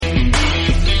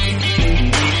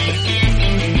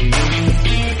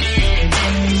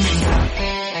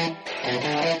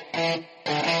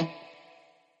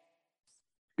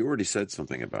already said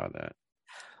something about that.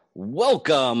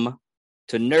 Welcome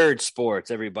to Nerd Sports,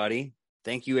 everybody.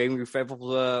 Thank you, Angry Fred,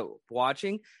 for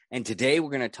watching. And today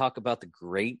we're going to talk about the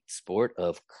great sport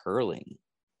of curling.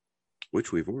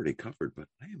 Which we've already covered, but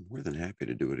I am more than happy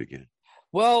to do it again.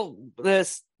 Well,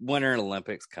 this Winter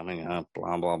Olympics coming up,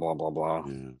 blah, blah, blah, blah, blah.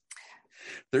 Yeah.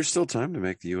 There's still time to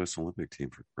make the U.S. Olympic team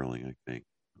for curling, I think.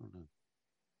 I don't know.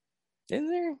 Isn't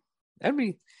there? That'd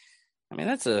be, I mean,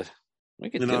 that's a, we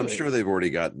could do I'm it. sure they've already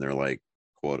gotten their,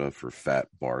 quota for fat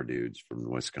bar dudes from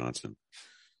Wisconsin.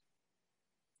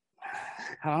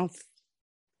 I don't,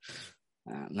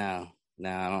 no,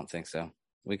 I don't think so.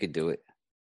 We could do it.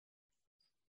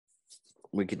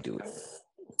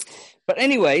 But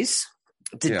anyways,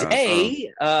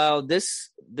 today,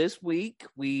 this week,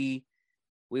 we've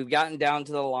gotten down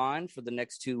to the line for the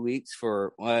next 2 weeks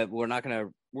for, we're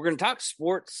going to talk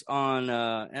sports on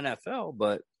NFL,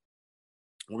 but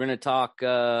we're going to talk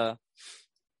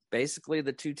basically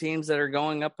the two teams that are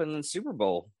going up in the Super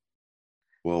Bowl.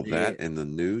 Well, that and the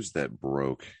news that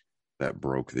broke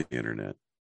the internet.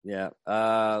 Yeah.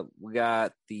 We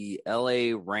got the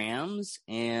LA Rams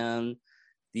and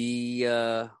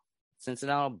the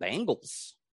Cincinnati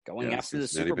Bengals going after the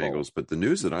Super Bowl. Bengals, but the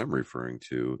news that I'm referring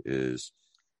to is...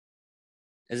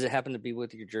 Does it happen to be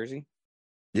with your jersey?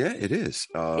 Yeah, it is.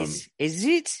 Is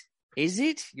it?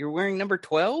 You're wearing number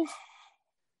 12?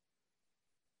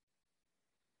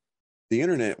 The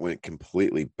internet went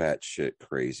completely batshit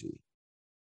crazy.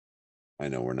 I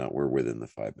know we're within the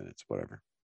 5 minutes, whatever.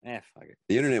 Fuck it.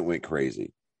 The internet went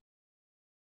crazy.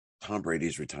 Tom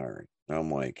Brady's retiring. And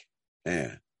I'm like,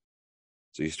 man.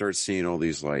 So you start seeing all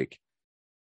these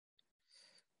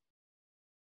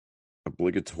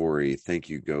obligatory thank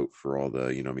you GOAT for all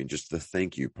the, just the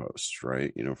thank you posts,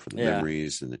 right? For the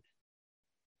memories and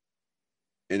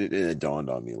it dawned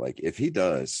on me, if he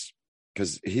does,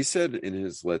 because he said in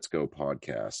his Let's Go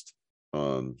podcast,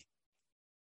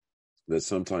 that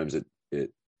sometimes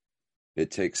it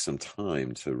takes some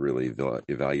time to really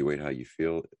evaluate how you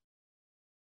feel,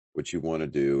 what you want to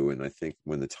do. And I think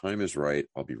when the time is right,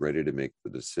 I'll be ready to make the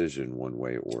decision one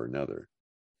way or another.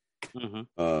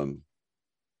 Mm-hmm.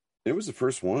 It was the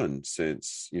first one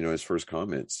since, his first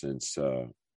comment since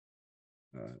Ian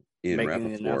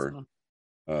Rappaport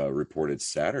reported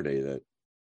Saturday that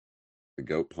the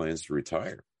GOAT plans to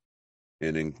retire.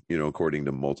 And according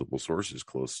to multiple sources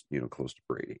close to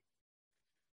Brady.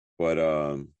 But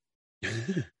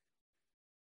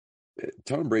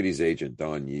Tom Brady's agent,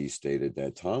 Don Yee, stated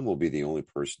that Tom will be the only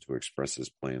person to express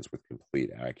his plans with complete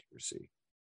accuracy.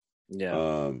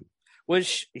 Yeah.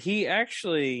 Which he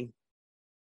actually...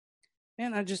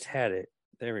 Man, I just had it.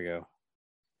 There we go.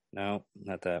 No,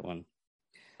 not that one.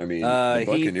 I mean, the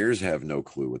Buccaneers have no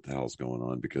clue what the hell's going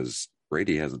on because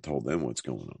Brady hasn't told them what's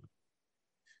going on.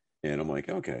 And I'm like,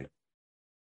 okay.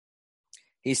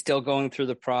 He's still going through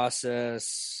the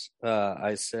process.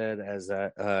 I said as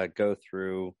I go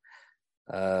through.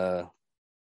 Same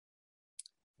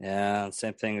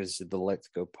thing as the Let's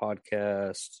Go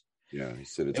podcast. Yeah, he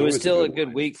said it was still a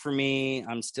good week for me.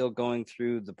 I'm still going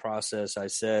through the process I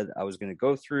said I was going to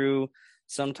go through.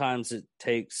 Sometimes it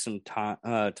takes some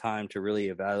time to really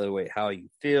evaluate how you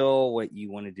feel, what you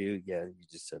want to do. Yeah, you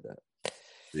just said that.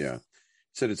 Yeah.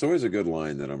 He said it's always a good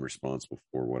line that I'm responsible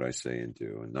for what I say and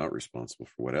do and not responsible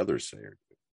for what others say or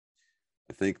do.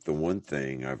 I think the one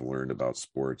thing I've learned about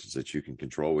sports is that you can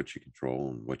control what you control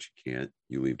and what you can't,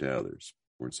 you leave to others.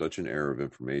 We're in such an era of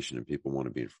information and people want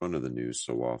to be in front of the news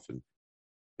so often.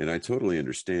 And I totally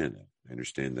understand that. I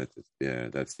understand that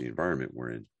that's the environment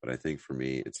we're in. But I think for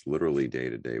me, it's literally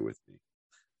day to day with me.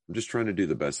 I'm just trying to do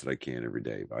the best that I can every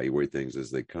day, evaluate things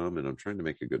as they come, and I'm trying to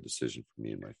make a good decision for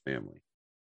me and my family.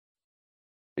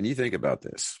 And you think about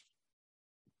this.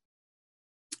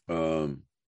 I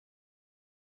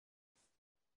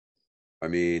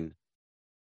mean,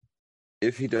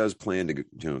 if he does plan to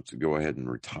go ahead and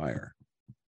retire,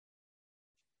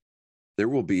 there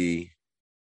will be.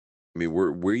 I mean,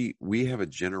 we have a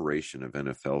generation of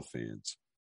NFL fans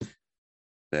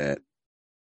that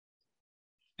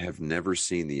have never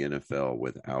seen the NFL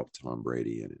without Tom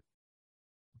Brady in it.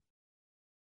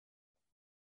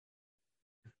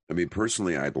 I mean,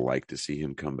 personally, I'd like to see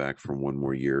him come back for one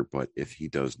more year, but if he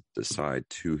does decide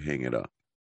to hang it up,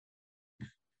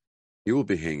 he will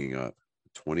be hanging up a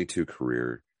 22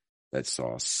 career that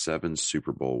saw 7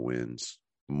 Super Bowl wins,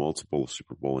 multiple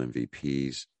Super Bowl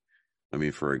MVPs. I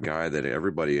mean, for a guy that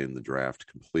everybody in the draft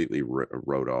completely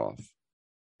wrote off.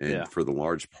 And for the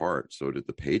large part, so did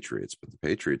the Patriots. But the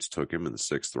Patriots took him in the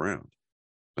 6th round.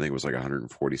 I think it was like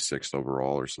 146th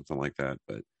overall or something like that.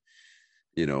 But,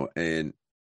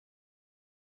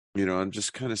 I'm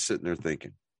just kind of sitting there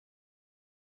thinking,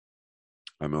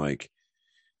 I'm like,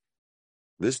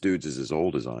 this dude's is as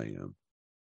old as I am.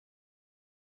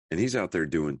 And he's out there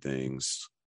doing things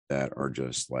that are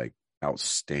just like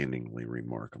outstandingly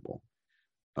remarkable.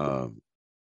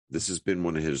 This has been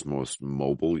one of his most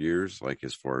mobile years, like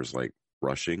as far as like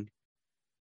rushing.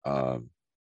 I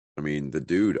mean, the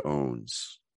dude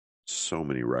owns so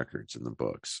many records in the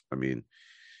books. I mean,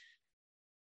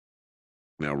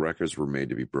 now records were made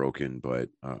to be broken, but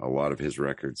a lot of his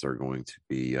records are going to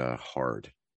be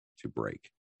hard to break.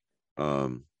 I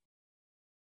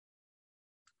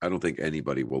don't think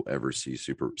anybody will ever see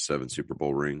 7 Super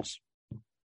Bowl rings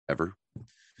ever.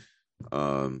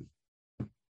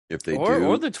 If they do,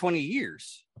 or the 20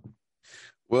 years.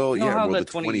 Well, yeah, well, the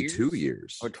 22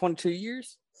 years. Or 22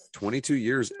 years? 22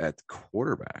 years at the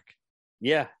quarterback.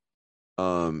 Yeah.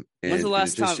 When's the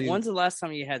last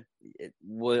time you had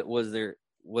was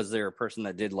there a person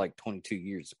that did like 22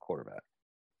 years of quarterback?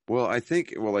 Well, I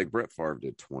think like Brett Favre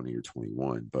did 20 or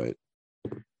 21, but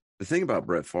the thing about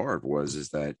Brett Favre is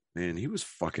that, man, he was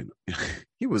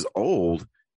he was old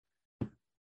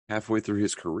halfway through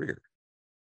his career.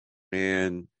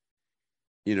 And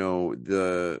you know,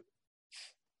 the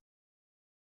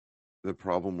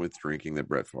problem with drinking that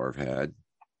Brett Favre had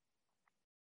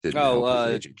didn't help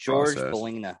his aging George process.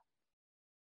 Bellina.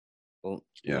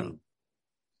 Yeah.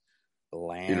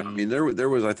 Bland. You know, I mean, there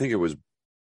was, I think it was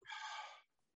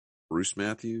Bruce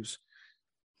Matthews.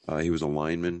 He was a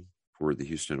lineman for the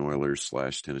Houston Oilers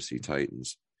 / Tennessee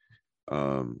Titans. He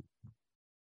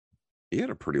had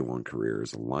a pretty long career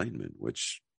as a lineman,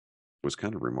 which was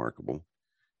kind of remarkable.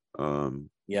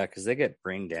 Yeah, because they get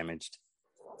brain damaged.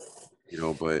 You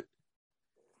know, but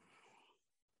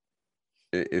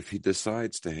if he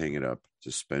decides to hang it up,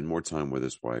 to spend more time with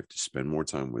his wife, to spend more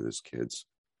time with his kids,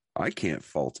 I can't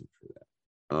fault him for that.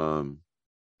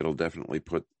 It'll definitely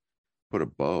put a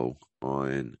bow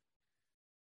on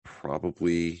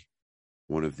probably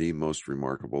one of the most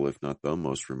remarkable, if not the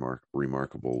most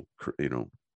remarkable,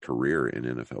 career in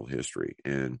NFL history.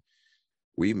 And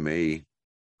we may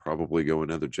probably go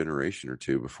another generation or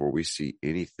two before we see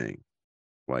anything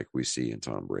like we see in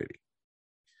Tom Brady.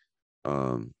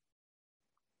 I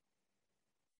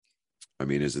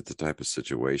mean, is it the type of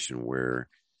situation where,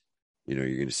 you know,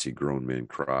 you're going to see grown men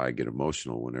cry, get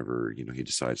emotional whenever, you know, he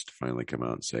decides to finally come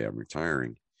out and say, I'm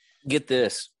retiring? Get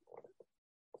this.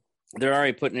 They're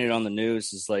already putting it on the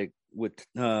news. It's like, with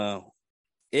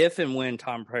if and when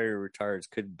Tom Brady retires,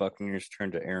 could Buccaneers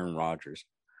turn to Aaron Rodgers?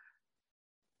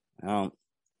 I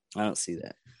don't see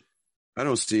that. I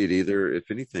don't see it either.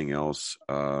 If anything else,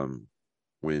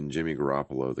 when Jimmy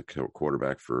Garoppolo, the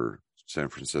quarterback for San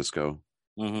Francisco,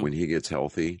 when he gets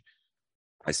healthy,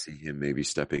 I see him maybe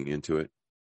stepping into it,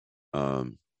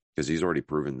 because he's already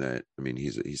proven that. I mean,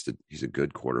 he's a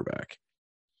good quarterback.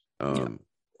 I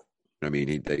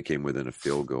mean, they came within a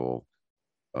field goal.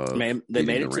 They made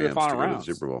it to the final round.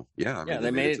 Super Bowl. Yeah, I mean,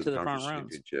 they made it to the final round.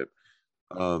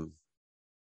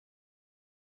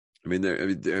 I mean,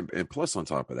 and plus on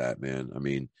top of that, man, I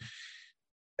mean,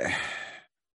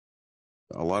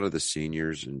 a lot of the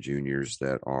seniors and juniors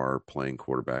that are playing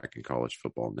quarterback in college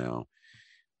football now,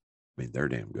 I mean, they're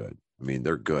damn good. I mean,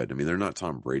 they're good. I mean, they're not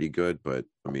Tom Brady good, but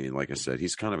I mean, like I said,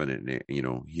 he's kind of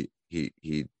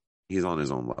he's on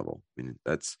his own level. I mean,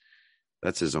 that's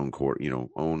his own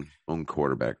own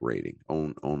quarterback rating,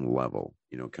 own level,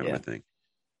 kind of a thing.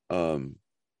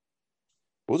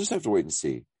 We'll just have to wait and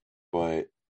see. But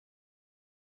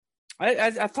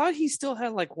I thought he still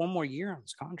had like one more year on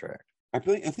his contract. I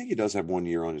think he does have 1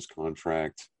 year on his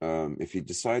contract. If he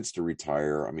decides to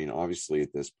retire, I mean, obviously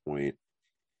at this point,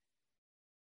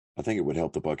 I think it would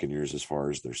help the Buccaneers as far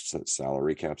as their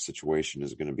salary cap situation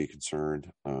is going to be concerned,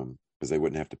 because they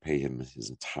wouldn't have to pay him his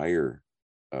entire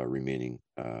remaining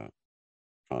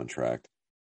contract.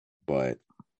 But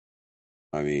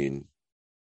I mean,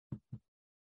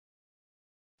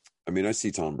 I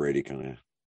see Tom Brady kind of,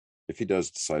 if he does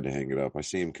decide to hang it up, I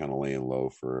see him kind of laying low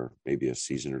for maybe a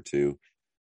season or two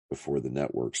before the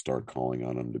networks start calling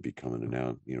on him to become an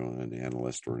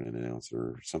analyst or an announcer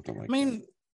or something like that. I mean,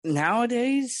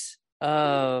 nowadays,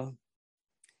 if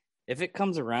it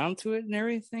comes around to it and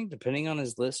everything, depending on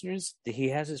his listeners, he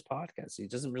has his podcast. He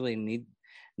doesn't really need.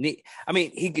 I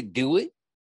mean, he could do it,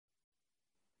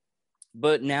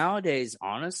 but nowadays,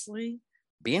 honestly,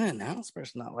 being an announcer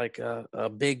is not like a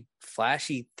big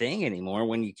flashy thing anymore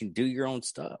when you can do your own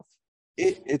stuff.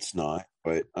 It's not,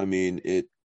 but I mean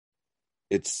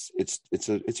it's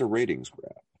a ratings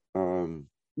grab.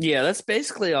 Yeah, that's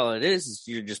basically all it is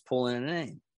you're just pulling a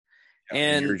name.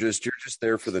 And you're just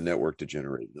there for the network to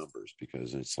generate numbers,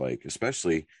 because it's like,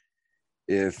 especially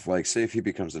if like, say if he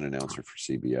becomes an announcer for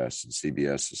CBS and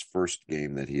CBS's first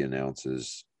game that he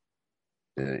announces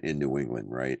in New England,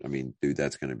 right? I mean, dude,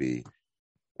 that's going to be,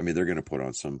 I mean, they're going to put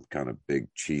on some kind of big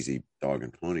cheesy dog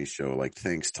and pony show. Like,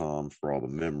 thanks Tom for all the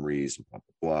memories and blah,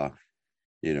 blah, blah,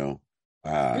 you know?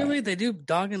 Really? They do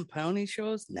dog and pony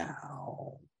shows?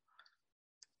 No.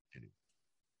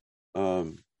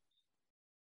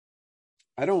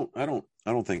 I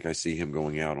don't think I see him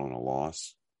going out on a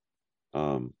loss.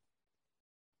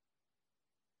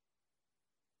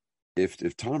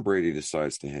 If Tom Brady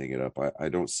decides to hang it up, I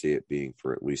don't see it being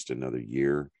for at least another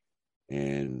year.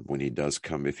 And when he does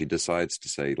come, if he decides to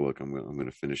say, "Look, I'm going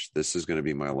to finish. This is going to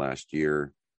be my last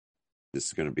year. This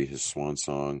is going to be his swan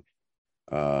song."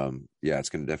 Yeah, it's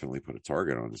going to definitely put a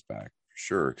target on his back for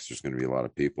sure, because there's going to be a lot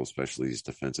of people, especially these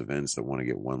defensive ends, that want to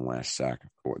get one last sack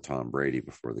of Tom Brady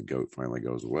before the GOAT finally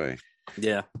goes away.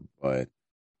 Yeah, but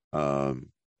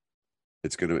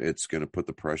it's gonna put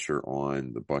the pressure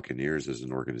on the Buccaneers as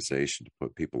an organization to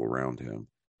put people around him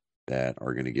that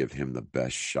are going to give him the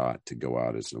best shot to go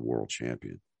out as a world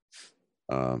champion.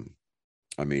 I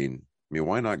mean,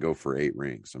 why not go for 8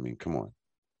 rings? I mean, come on,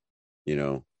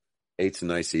 8's a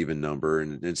nice even number,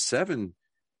 and 7,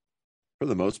 for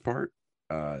the most part,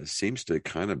 seems to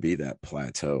kind of be that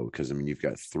plateau. Because I mean, you've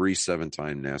got 3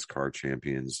 7-time NASCAR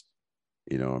champions.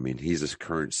 I mean, he's a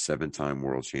current 7-time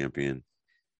world champion.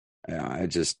 I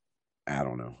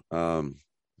don't know.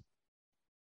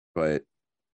 But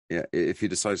yeah, if he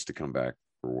decides to come back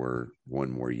for one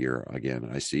more year, again,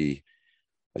 I see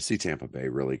Tampa Bay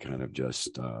really kind of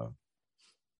just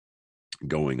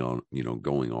going all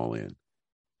in.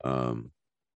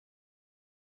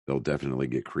 They'll definitely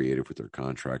get creative with their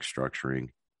contract structuring.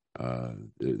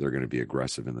 They're going to be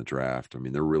aggressive in the draft. I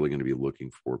mean, they're really going to be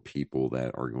looking for people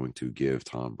that are going to give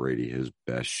Tom Brady his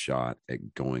best shot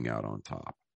at going out on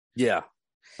top. Yeah.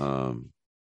 And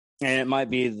it might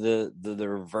be the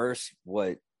reverse,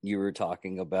 what you were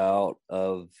talking about,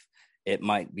 of it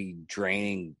might be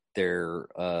draining their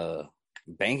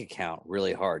bank account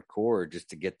really hardcore just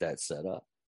to get that set up.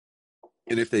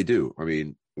 And if they do,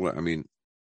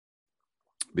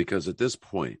 because at this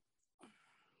point,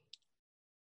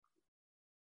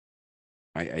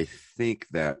 I think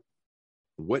that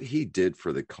what he did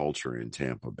for the culture in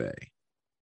Tampa Bay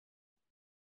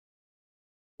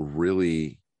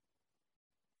really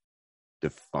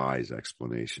defies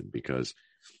explanation, because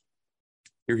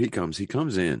here he comes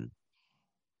in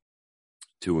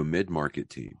to a mid-market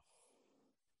team,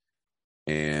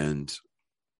 and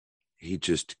he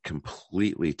just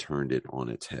completely turned it on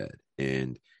its head,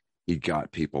 and he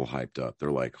got people hyped up.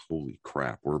 They're like, holy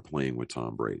crap, we're playing with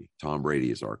Tom Brady. Tom Brady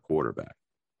is our quarterback.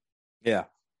 Yeah.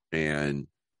 And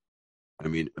I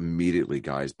mean, immediately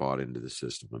guys bought into the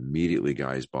system. Immediately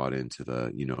guys bought into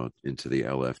the, into the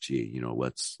LFG,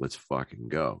 let's fucking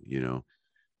go,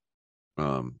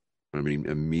 I mean,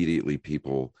 immediately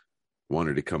people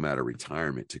wanted to come out of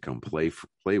retirement to come play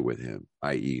with him,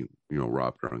 i.e.,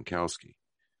 Rob Gronkowski.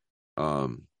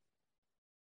 And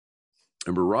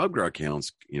but Rob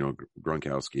Gronkowski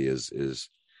is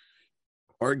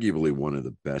arguably one of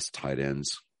the best tight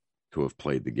ends to have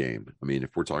played the game. I mean,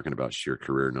 if we're talking about sheer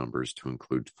career numbers, to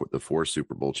include the 4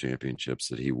 Super Bowl championships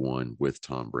that he won with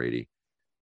Tom Brady.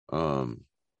 And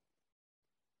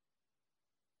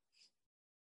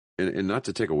not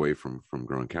to take away from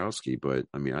Gronkowski, but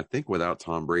I mean, I think without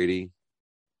Tom Brady,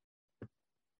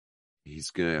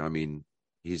 he's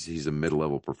a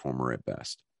mid-level performer at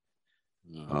best.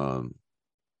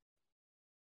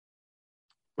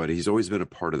 But he's always been a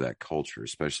part of that culture,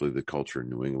 especially the culture in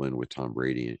New England with Tom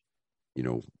Brady,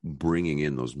 bringing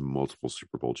in those multiple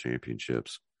Super Bowl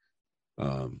championships.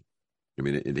 I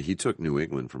mean, he took New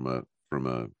England from a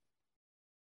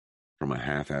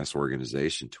half-ass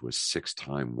organization to a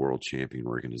 6-time world champion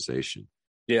organization.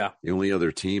 Yeah. The only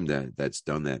other team that's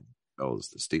done that is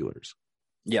the Steelers.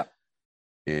 Yeah.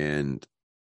 And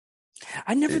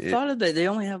I never thought of that. They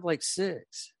only have like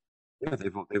 6. Yeah,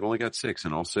 they've only got 6,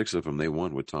 and all 6 of them they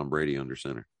won with Tom Brady under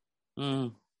center.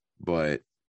 But,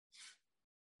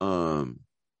 I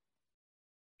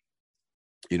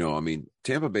mean,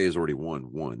 Tampa Bay has already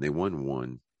won one. They won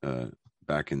one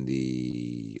back in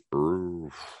the I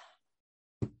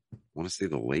want to say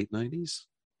the late 90s.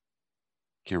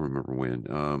 Can't remember when.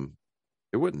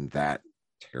 It wasn't that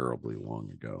terribly long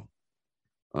ago.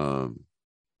 I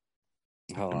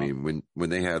mean, when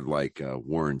they had like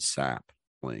Warren Sapp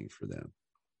playing for them.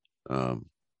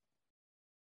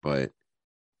 But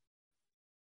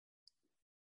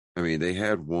I mean, they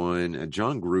had one,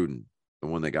 John Gruden, the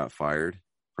one that got fired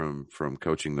from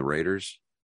coaching the Raiders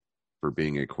for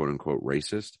being a quote unquote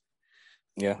racist.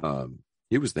 Yeah.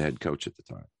 He was the head coach at the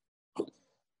time.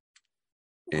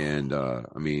 And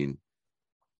I mean,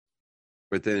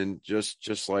 but then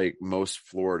just like most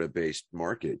Florida-based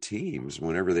market teams,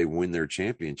 whenever they win their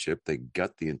championship, they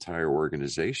gut the entire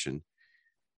organization,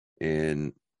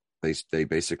 and they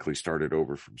basically started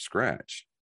over from scratch,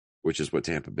 which is what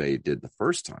Tampa Bay did the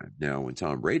first time. Now, when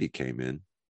Tom Brady came in,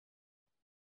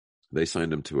 they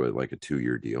signed him to a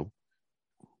 2-year deal.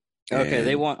 Okay,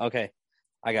 they won. Okay,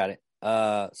 I got it.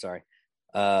 Sorry.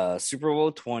 Super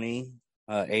Bowl 20,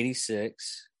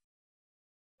 86.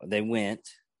 They went.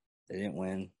 They didn't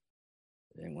win.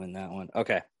 They didn't win that one.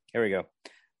 Okay, here we go.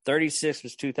 36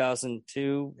 was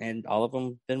 2002, and all of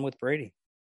them been with Brady.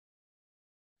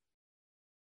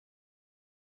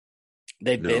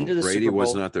 They've been to the Brady Super Bowl.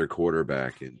 was not their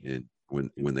quarterback in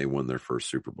when they won their first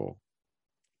Super Bowl.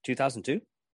 2002?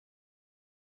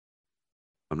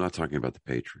 I'm not talking about the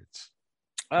Patriots.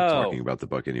 Oh. I'm talking about the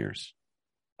Buccaneers.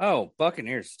 Oh,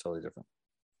 Buccaneers is totally different.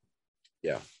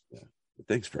 Yeah.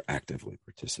 Thanks for actively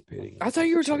participating. I thought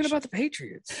you were talking about the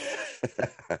Patriots.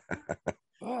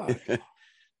 I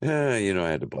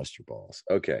had to bust your balls.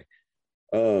 Okay.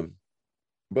 But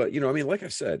like I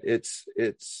said, he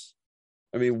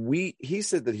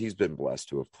said that he's been blessed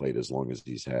to have played as long as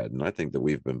he's had. And I think that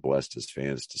we've been blessed as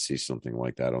fans to see something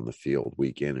like that on the field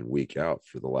week in and week out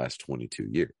for the last 22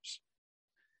 years.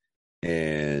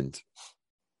 And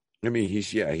I mean,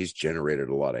 he's generated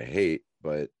a lot of hate,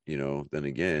 but then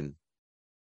again,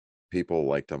 people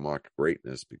like to mock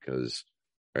greatness because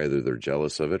either they're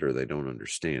jealous of it or they don't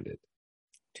understand it.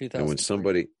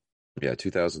 2003. And when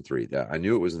 2003, I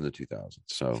knew it was in the 2000s.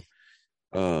 So,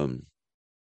 I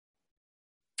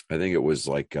think it was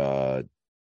like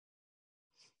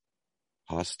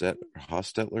Hostetler,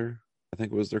 I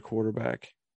think was their quarterback.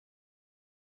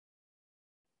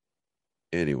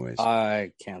 Anyways,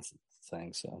 I can't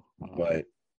think so. But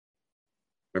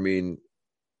I mean,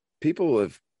 people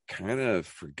have kind of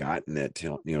forgotten that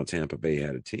Tampa Bay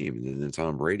had a team, and then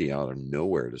Tom Brady out of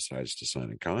nowhere decides to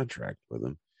sign a contract with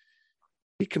them.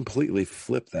 He completely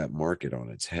flipped that market on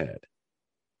its head.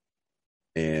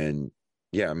 And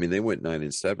yeah, I mean, they went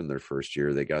 9-7 their first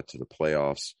year. They got to the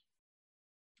playoffs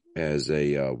as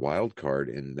a wild card,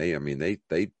 and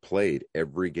they played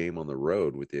every game on the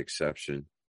road with the exception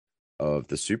of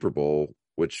the Super Bowl,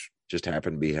 which just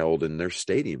happened to be held in their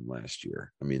stadium last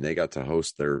year. I mean, they got to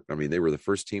host they were the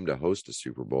first team to host a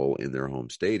Super Bowl in their home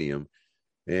stadium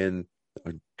and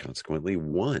consequently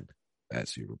won that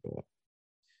Super Bowl.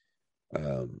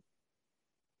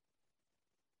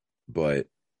 But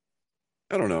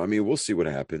I don't know. I mean, we'll see what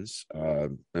happens.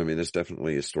 It's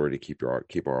definitely a story to keep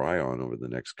our eye on over the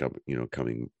next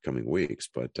coming weeks.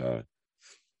 But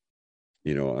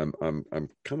I'm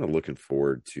kind of looking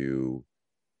forward to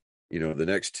the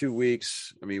next 2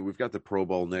 weeks. I mean, we've got the Pro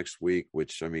Bowl next week,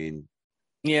 which and then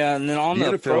on the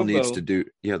NFL needs to do.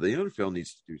 Yeah, the NFL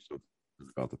needs to do something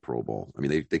about the Pro Bowl. I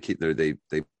mean,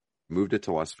 they moved it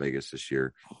to Las Vegas this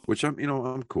year, which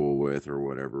I'm cool with or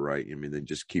whatever, right? I mean, they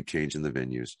just keep changing the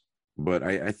venues. But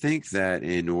I think that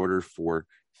in order for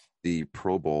the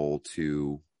Pro Bowl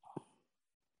to,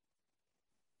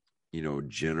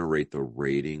 generate the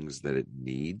ratings that it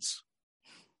needs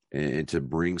and to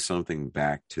bring something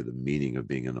back to the meaning of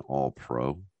being an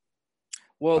all-pro.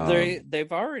 Well,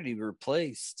 they've already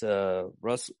replaced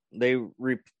Russell. They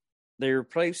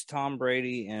replaced Tom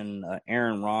Brady and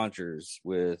Aaron Rodgers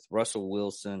with Russell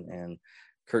Wilson and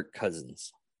Kirk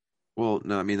Cousins. Well,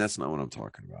 no, I mean, that's not what I'm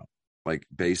talking about. Like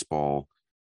baseball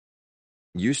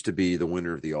used to be the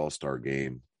winner of the All-Star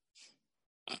game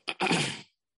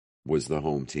was the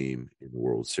home team in the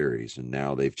World Series. And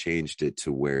now they've changed it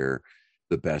to where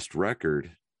the best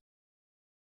record,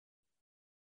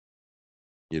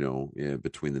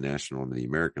 between the National and the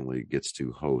American League gets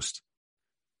to host,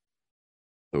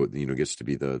 gets to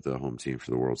be the home team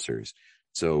for the World Series.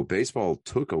 So baseball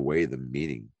took away the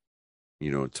meaning,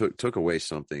 took away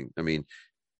something. I mean,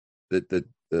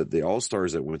 the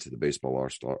All-Stars that went to the baseball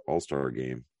All-Star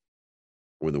game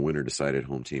when the winner decided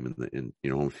home team in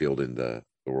home field in the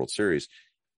World Series,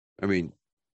 I mean,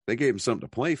 they gave them something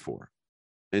to play for.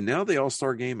 And now the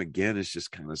All-Star game again is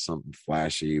just kind of something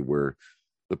flashy where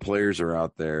the players are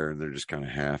out there and they're just kind of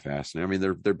half-assing. I mean,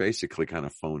 they're basically kind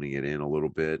of phoning it in a little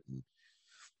bit. And,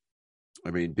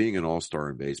 I mean, being an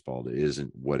all-star in baseball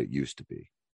isn't what it used to be.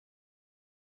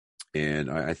 And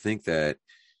I think that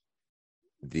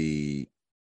I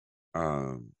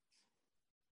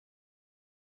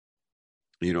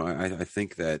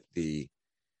think that the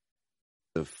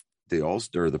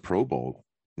All-Star, the Pro Bowl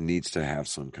needs to have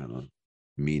some kind of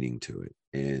meaning to it.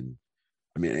 And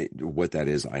I mean, what that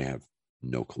is, I have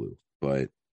no clue, but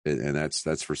and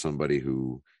that's for somebody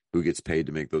who gets paid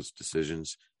to make those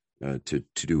decisions, to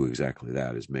do exactly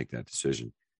that, is make that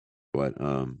decision. But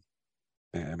I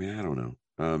mean, I don't know.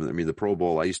 I mean, the Pro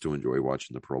Bowl, I used to enjoy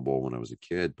watching the Pro Bowl when I was a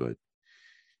kid, but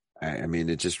I mean,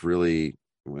 it just really,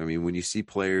 I mean, when you see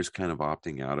players kind of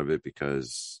opting out of it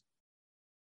because,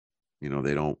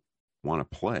 they don't want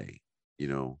to play,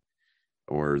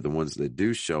 or the ones that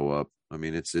do show up, I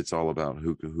mean, it's all about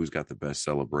who's got the best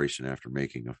celebration after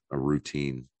making a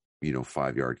routine,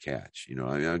 5-yard catch. I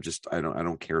mean, I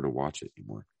don't care to watch it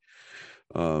anymore.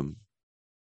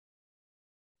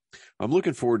 I'm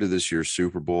looking forward to this year's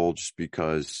Super Bowl just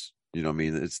because, I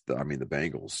mean, the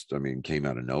Bengals, I mean, came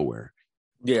out of nowhere.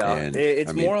 Yeah, And it's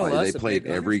I mean, more or less they played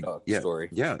every story.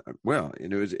 Yeah. Well,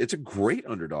 it's a great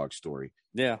underdog story.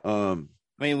 Yeah. I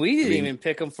mean, we didn't even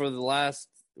pick them for the last.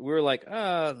 We were like,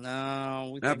 oh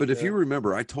no. But if you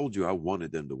remember, I told you I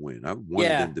wanted them to win. I wanted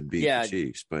them to beat the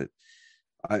Chiefs, but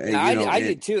I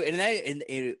did too. And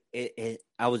it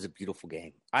was a beautiful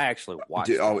game. I actually watched.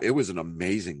 It was an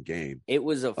amazing game. It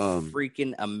was a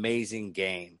freaking amazing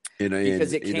game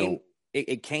because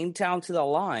it came down to the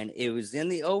line. It was in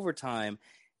the overtime,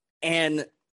 and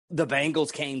the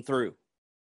Bengals came through.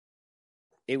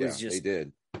 It was just they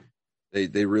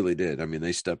did. They really did. I mean,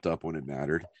 they stepped up when it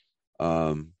mattered.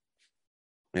 I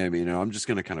mean, I'm just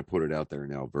going to kind of put it out there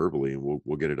now verbally, and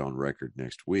we'll get it on record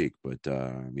next week. But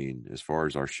I mean, as far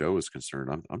as our show is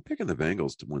concerned, I'm picking the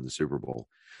Bengals to win the Super Bowl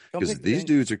because these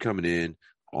dudes are coming in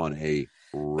on a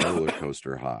roller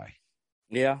coaster high.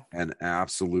 Yeah, an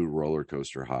absolute roller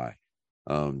coaster high.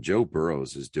 Joe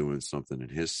Burrows is doing something in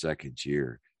his second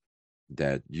year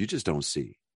that you just don't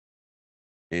see.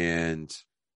 And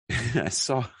I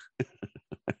saw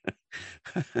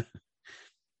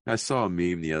a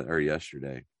meme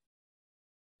yesterday.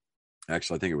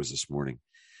 Actually, I think it was this morning.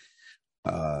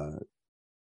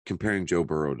 Comparing Joe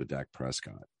Burrow to Dak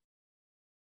Prescott.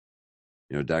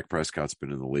 Dak Prescott's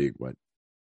been in the league,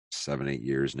 7-8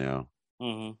 years now.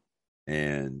 Mm-hmm.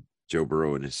 And Joe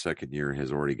Burrow in his second year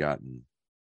has already gotten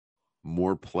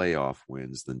more playoff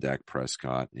wins than Dak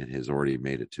Prescott and has already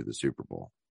made it to the Super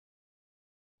Bowl.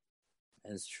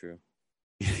 That's true.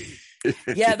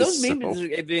 Yeah, those memes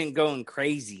have been going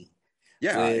crazy.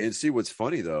 Yeah, and see what's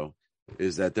funny though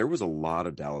is that there was a lot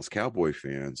of Dallas Cowboy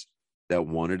fans that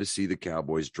wanted to see the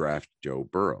Cowboys draft Joe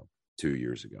Burrow 2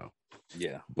 years ago.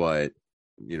 Yeah. But,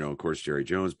 of course, Jerry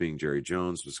Jones, being Jerry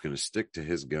Jones, was going to stick to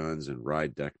his guns and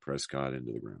ride Dak Prescott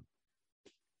into the ground.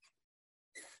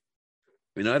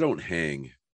 And I don't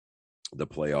hang the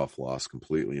playoff loss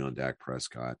completely on Dak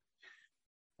Prescott.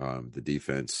 The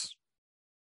defense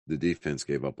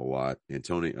gave up a lot.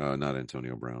 Not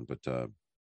Antonio Brown, but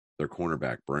their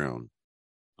cornerback Brown.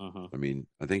 Uh-huh. I mean,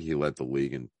 I think he led the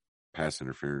league in pass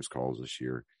interference calls this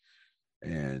year.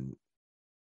 And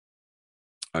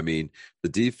I mean, the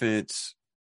defense,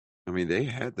 I mean, they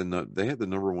had the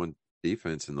number one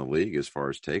defense in the league as far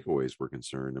as takeaways were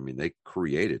concerned. I mean, they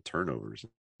created turnovers.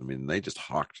 I mean, they just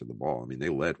hawked to the ball. I mean, they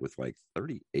led with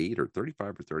 38 or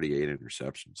 35 or 38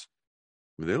 interceptions.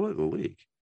 I mean, they led the league.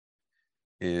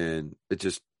 And it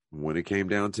just, when it came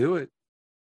down to it,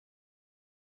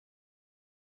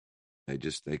 they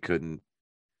couldn't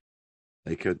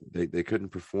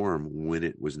perform when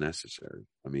it was necessary.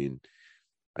 I mean,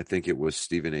 I think it was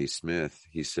Stephen A. Smith.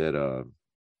 He said,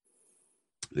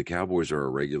 the Cowboys are a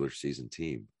regular season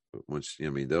team, but once,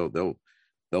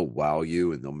 they'll wow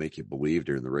you and they'll make you believe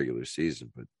during the regular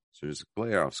season. But as soon as the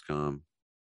playoffs come,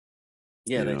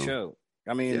 they choke.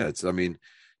 I mean,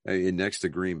 next to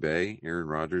Green Bay, Aaron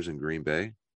Rodgers and Green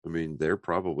Bay, I mean, they're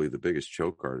probably the biggest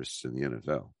choke artists in the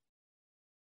NFL.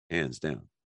 Hands down.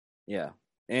 Yeah.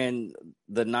 And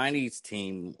the 90s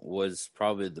team was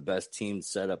probably the best team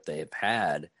setup they have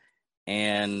had.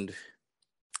 And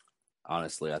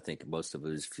honestly, I think most of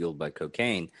it is fueled by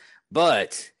cocaine.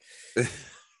 But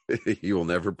you will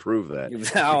never prove that.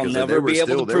 I'll never be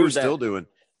able to prove that.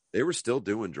 They were still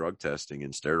doing drug testing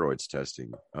and steroids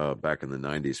testing back in the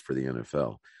 90s for the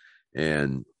NFL.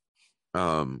 And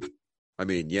I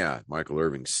mean, yeah, Michael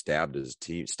Irvin stabbed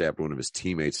one of his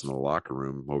teammates in the locker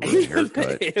room over a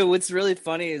haircut. What's really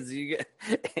funny is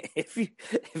if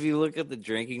you look at the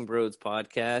Drinking Bros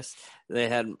podcast, they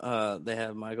had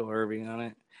Michael Irvin on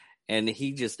it, and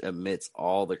he just admits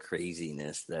all the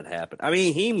craziness that happened. I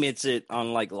mean, he admits it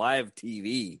on live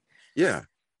TV. Yeah,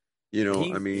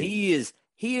 he is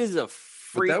a freaking.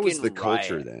 But that was the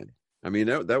culture then. I mean,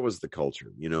 that was the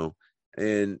culture,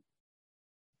 and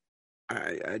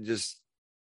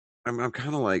I'm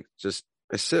kind of I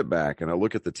sit back and I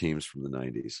look at the teams from the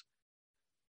 90s,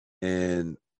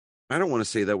 and I don't want to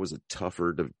say that was a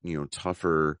tougher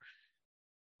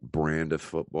brand of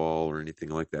football or anything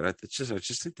like that. I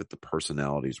just think that the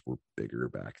personalities were bigger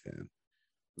back then.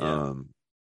 Yeah.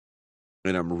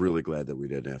 And I'm really glad that we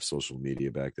didn't have social media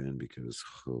back then because,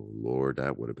 oh Lord,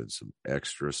 that would have been some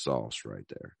extra sauce right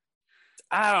there.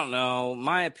 I don't know.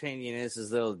 My opinion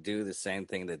is they'll do the same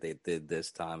thing that they did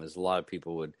this time. As a lot of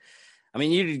people would. I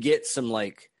mean, you'd get some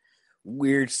like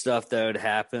weird stuff that would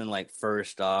happen, like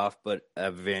first off, but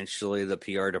eventually the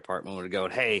PR department would go,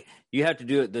 "Hey, you have to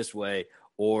do it this way,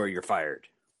 or you're fired."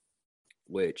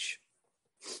 Which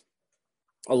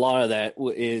a lot of that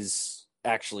is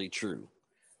actually true.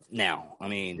 Now, I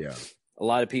mean, Yeah. a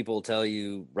lot of people tell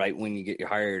you right when you get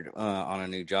hired on a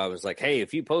new job, it's like, hey,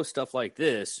 if you post stuff like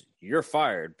this, you're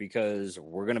fired because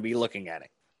we're going to be looking at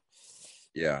it.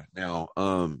 Yeah. Now,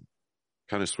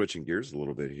 kind of switching gears a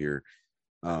little bit here.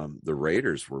 The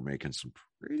Raiders were making some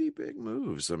pretty big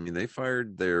moves. I mean, they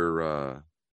fired their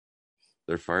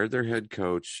head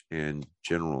coach and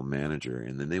general manager,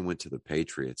 and then they went to the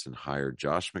Patriots and hired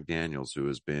Josh McDaniels, who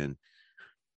has been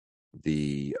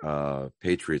the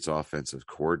Patriots offensive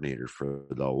coordinator for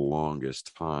the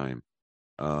longest time.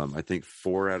 I think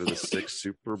 4 out of the 6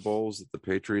 Super Bowls that the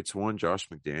Patriots won, Josh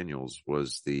McDaniels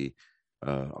was the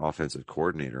offensive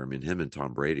coordinator. I mean, him and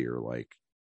Tom Brady are like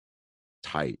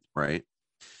tight, right?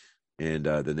 And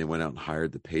then they went out and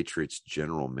hired the Patriots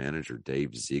general manager,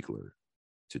 Dave Ziegler,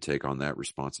 to take on that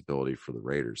responsibility for the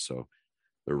Raiders. So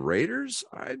the Raiders,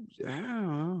 I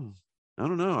don't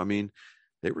know. I mean,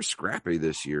 they were scrappy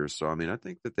this year. So, I mean, I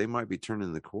think that they might be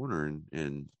turning the corner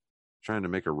and trying to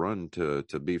make a run to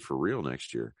be for real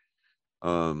next year.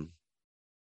 Yeah,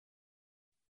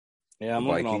 I'm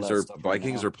looking at all that stuff right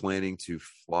Vikings now. are planning to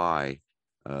fly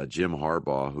Jim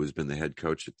Harbaugh, who's been the head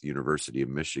coach at the University of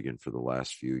Michigan for the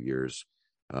last few years,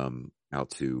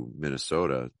 out to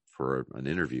Minnesota for an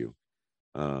interview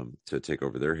to take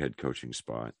over their head coaching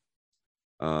spot.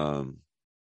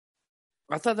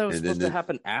 I thought that was supposed to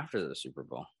happen after the Super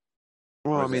Bowl.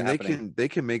 Well, I mean, they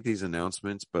can make these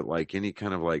announcements, but like any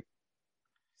kind of like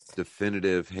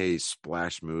definitive, hey,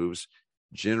 splash moves,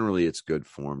 generally it's good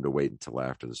form to wait until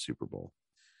after the Super Bowl.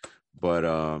 But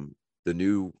the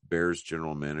new Bears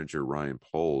general manager, Ryan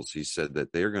Poles, he said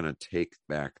that they're going to take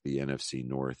back the NFC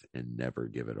North and never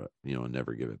give it up,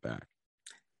 never give it back.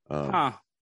 I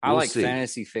like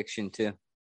fantasy fiction too.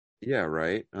 Yeah,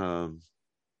 right.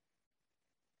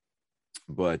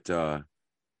 But I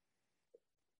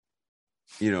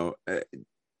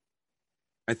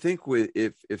think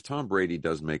if Tom Brady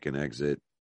does make an exit,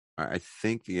 I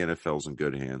think the NFL's in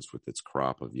good hands with its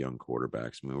crop of young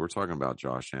quarterbacks. I mean, we're talking about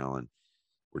Josh Allen,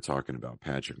 we're talking about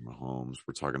Patrick Mahomes,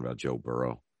 we're talking about Joe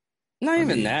Burrow. Not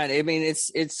even that. I mean,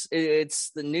 it's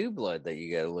the new blood that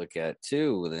you got to look at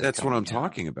too. That's what I'm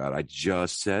talking about. I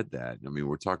just said that. I mean,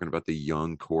 we're talking about the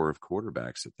young core of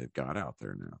quarterbacks that they've got out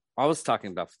there now. I was talking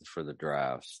about for the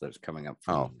drafts that's coming up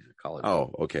from college.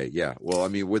 Oh, okay, yeah. Well, I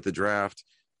mean, with the draft,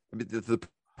 I mean, the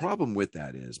problem with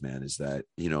that is that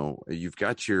you've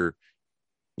got your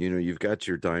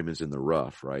diamonds in the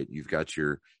rough, right? You've got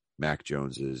your Mac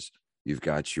Joneses, you've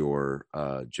got your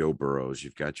Joe Burrows,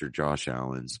 you've got your Josh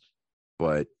Allens.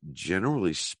 But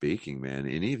generally speaking, man,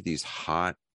 any of these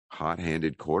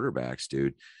hot-handed quarterbacks,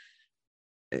 dude,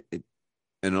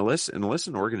 unless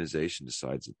an organization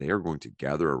decides that they are going to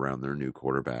gather around their new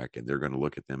quarterback and they're going to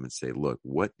look at them and say, look,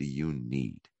 what do you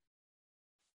need?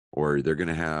 Or they're going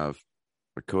to have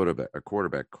a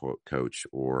quarterback coach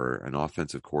or an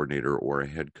offensive coordinator or a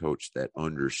head coach that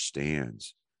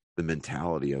understands the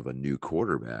mentality of a new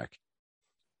quarterback.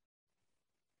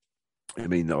 I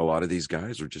mean, a lot of these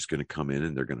guys are just going to come in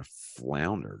and they're going to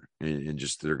flounder and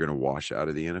just they're going to wash out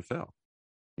of the NFL.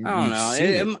 I don't know.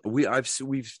 It's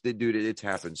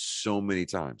happened so many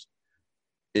times.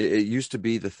 It used to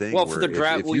be the thing. Well, for the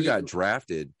draft, if you got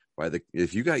drafted by the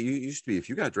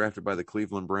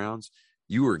Cleveland Browns,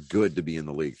 you were good to be in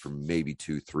the league for maybe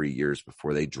 2-3 years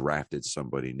before they drafted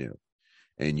somebody new,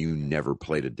 and you never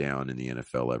played it down in the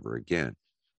NFL ever again.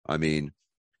 I mean,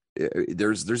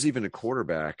 there's even a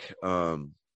quarterback. Are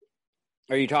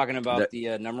you talking about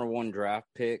the number 1 draft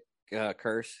pick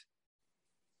curse?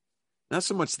 Not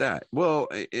so much that. Well,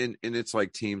 and it's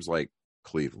like teams like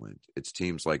Cleveland. It's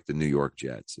teams like the New York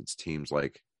Jets. It's teams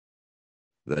like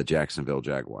the Jacksonville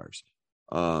Jaguars.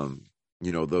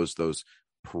 Those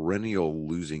perennial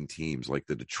losing teams like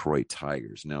the Detroit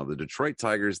Tigers. Now, the Detroit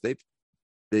Tigers, they've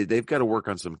got to work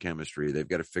on some chemistry. They've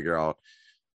got to figure out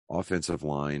offensive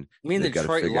line. You mean the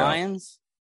Detroit Lions?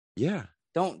 Yeah.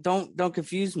 Don't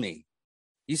confuse me.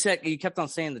 You kept on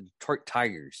saying the Detroit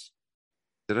Tigers.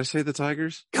 Did I say the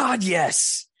Tigers? God,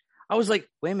 yes. I was like,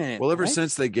 wait a minute. Well, ever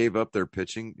since they gave up their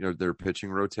pitching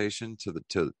rotation to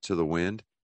the wind,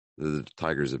 The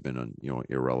Tigers have been,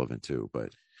 irrelevant too.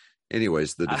 But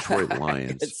anyways, the Detroit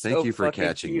Lions. Thank so you for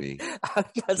catching me. I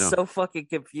got so fucking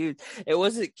confused. It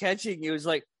wasn't catching you. It was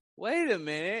like, wait a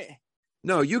minute.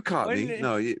 No, you caught me.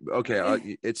 No,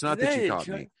 okay. It's not that you caught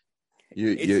me.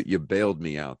 You bailed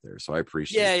me out there, so I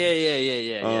appreciate it.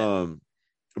 Yeah.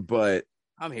 But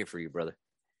I'm here for you, brother.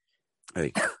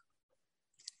 Hey,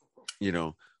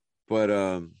 but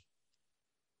I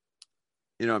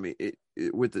mean,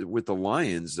 with the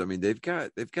Lions, I mean, they've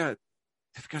got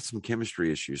some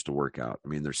chemistry issues to work out. I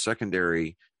mean, their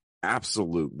secondary,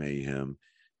 absolute mayhem.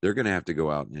 They're going to have to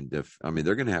go out and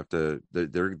they're going to have to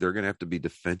be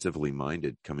defensively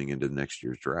minded coming into next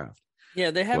year's draft.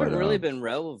 Yeah, they haven't really been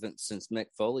relevant since Mick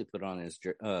Foley put on the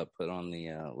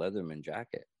Leatherman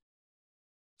jacket.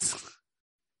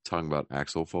 Talking about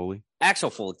Axel Foley. Axel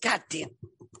Foley, goddamn.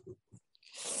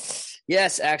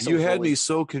 Yes, Axel. You Foley. had me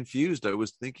so confused. I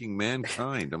was thinking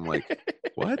Mankind. I'm like,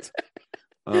 what?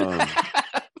 We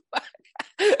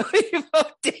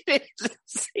both did it.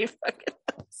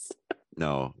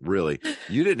 No, really,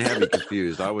 you didn't have me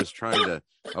confused. I was trying to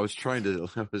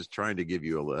give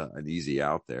you an easy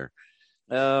out there.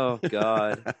 Oh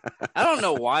God, I don't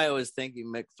know why I was thinking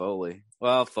Mick Foley.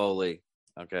 Well, Foley.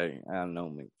 Okay, I don't know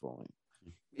Mick Foley.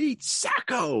 Eat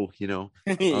Sacco, Yeah.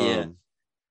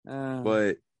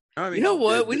 But I mean, you know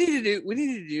what? We need to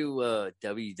do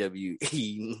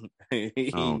WWE.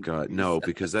 Oh God, no,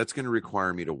 because that's going to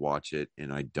require me to watch it,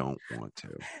 and I don't want to.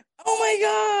 Oh my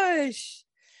gosh,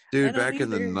 dude! Back in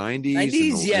the 90s,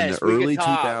 in the early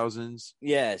 2000s,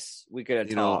 yes, we could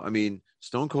have. I mean,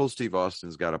 Stone Cold Steve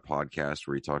Austin's got a podcast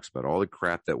where he talks about all the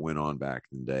crap that went on back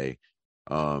in the day.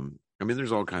 I mean,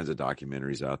 there's all kinds of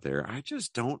documentaries out there. I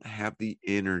just don't have the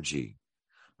energy.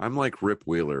 I'm like Rip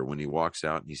Wheeler when he walks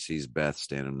out and he sees Beth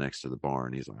standing next to the bar,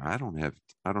 and he's like, I don't have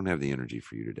the energy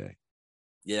for you today.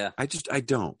 Yeah. I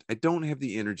don't have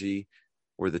the energy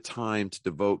or the time to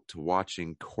devote to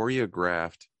watching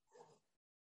choreographed.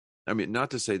 I mean, not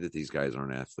to say that these guys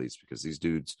aren't athletes, because these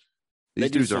dudes are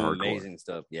hardcore. Amazing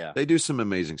stuff. Yeah. They do some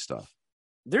amazing stuff.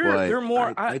 They're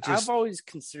more. I've always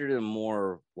considered them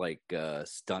more like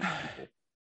stunt people.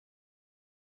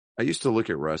 I used to look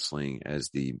at wrestling as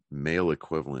the male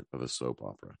equivalent of a soap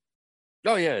opera.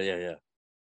 Oh yeah.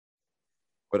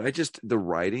 But the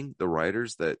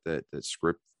writers that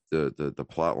script the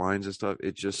plot lines and stuff,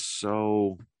 it's just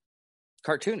so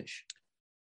cartoonish.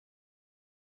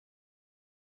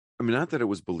 I mean, not that it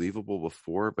was believable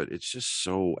before, but it's just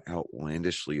so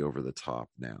outlandishly over the top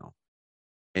now.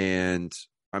 And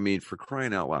I mean, for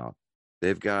crying out loud,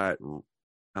 they've got,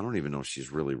 I don't even know if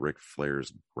she's really Ric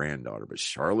Flair's granddaughter, but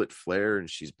Charlotte Flair, and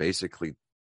she's basically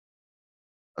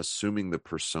assuming the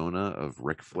persona of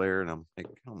Ric Flair. And I'm like,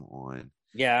 come on.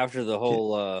 Yeah, after the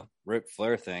whole Ric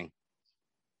Flair thing.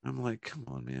 I'm like, come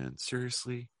on, man.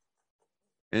 Seriously?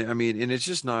 And I mean, and it's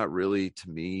just not really, to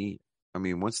me, I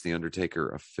mean, once The Undertaker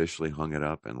officially hung it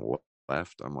up and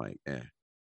left, I'm like, eh.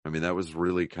 I mean, that was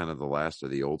really kind of the last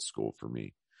of the old school for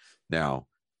me. Now,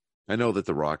 I know that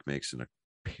The Rock makes an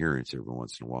appearance every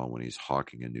once in a while when he's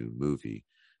hawking a new movie.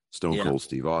 Stone Cold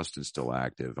Steve Austin's still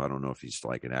active. I don't know if he's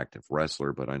like an active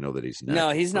wrestler, but I know that he's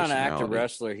not an active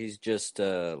wrestler. He's just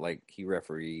like he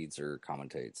referees or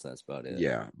commentates. That's about it.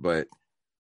 Yeah, but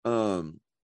yeah,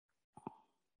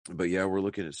 we're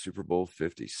looking at Super Bowl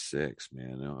 56,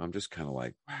 man. I'm just kind of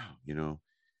like, wow,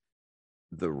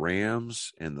 the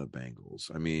Rams and the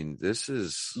Bengals. I mean, this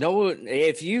is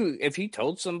if you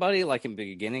told somebody like in the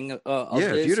beginning of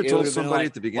this, if you'd have told somebody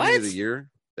at the beginning of the year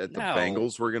that the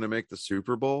Bengals were going to make the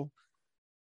Super Bowl,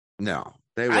 no,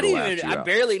 they would have laughed you out. I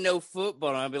barely know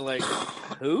football, and I'd be like,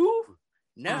 who?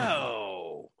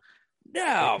 No,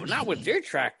 not with their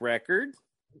track record.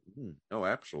 No,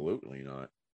 absolutely not.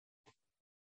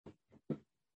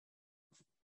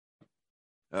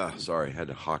 Sorry, had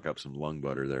to hawk up some lung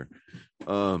butter there.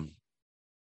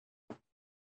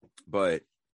 But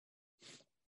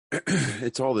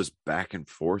it's all this back and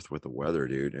forth with the weather,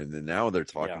 dude. And then now they're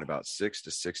talking about 6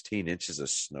 to 16 inches of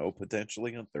snow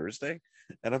potentially on Thursday.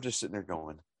 And I'm just sitting there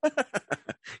going,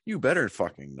 you better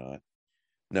fucking not.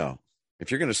 No,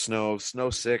 if you're going to snow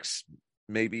 6,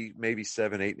 maybe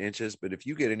 7, 8 inches. But if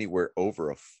you get anywhere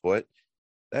over a foot,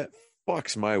 that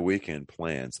fucks my weekend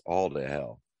plans all to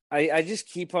hell. I just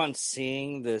keep on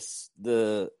seeing this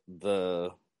the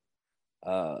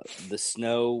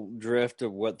snow drift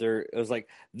of what it was like,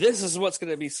 this is what's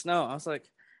going to be snow. I was like,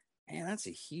 man, that's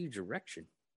a huge erection.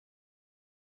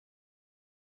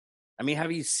 I mean,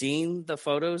 have you seen the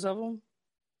photos of them?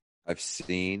 I've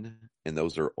seen, and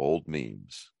those are old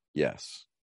memes. Yes.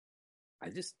 I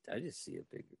just see a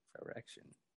big erection.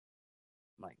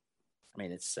 Like, I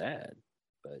mean, it's sad,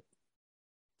 but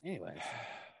Anyways,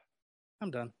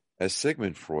 I'm done. As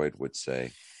Sigmund Freud would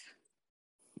say,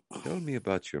 tell me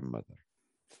about your mother.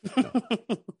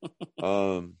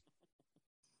 No.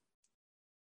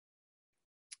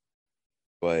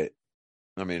 But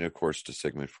I mean, of course, to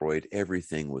Sigmund Freud,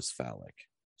 everything was phallic.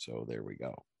 So there we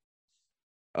go.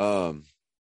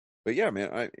 But yeah,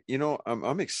 man,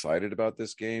 I'm excited about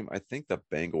this game. I think the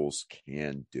Bengals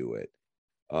can do it.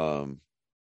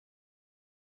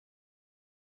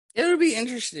 It would be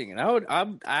interesting,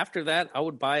 and after that, I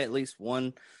would buy at least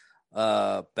one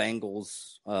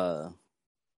Bengals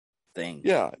thing.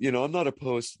 Yeah, I'm not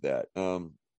opposed to that.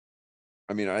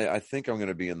 I mean, I think I'm going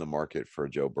to be in the market for a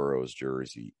Joe Burrow's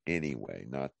jersey anyway,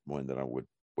 not one that I would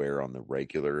wear on the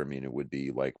regular. I mean, it would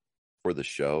be like for the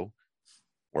show,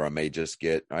 or I may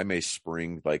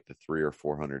spring like the $300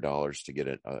 or $400 to get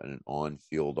an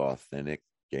on-field authentic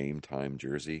game time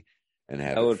jersey and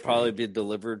have that it would probably framed. be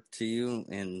delivered to you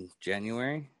in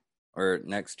January or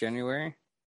next January.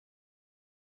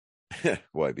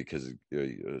 Why? Because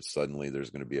suddenly there's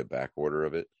going to be a back order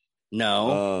of it.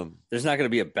 No, there's not going to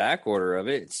be a back order of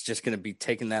it. It's just going to be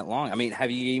taking that long. I mean,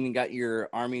 have you even got your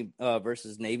Army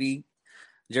versus Navy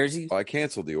jersey? I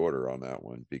canceled the order on that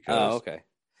one Oh, because okay.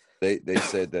 they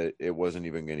said that it wasn't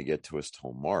even going to get to us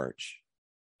till March.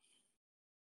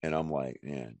 And I'm like,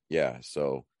 man, yeah.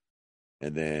 So,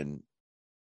 and then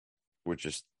with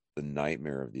just the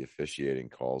nightmare of the officiating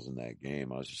calls in that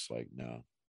game, I was just like, no,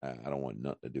 I don't want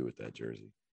nothing to do with that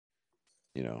jersey.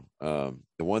 The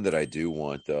one that I do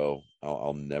want though,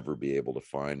 I'll never be able to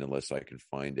find unless I can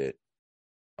find it.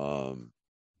 And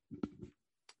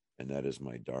that is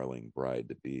my darling bride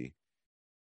to be.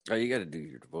 Oh, you got to do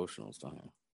your devotionals, don't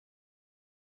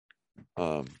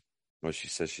you? Well, she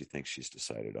says she thinks she's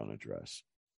decided on a dress.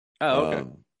 Oh, okay.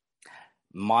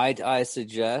 Might I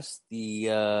suggest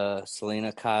the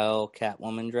Selena Kyle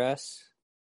Catwoman dress?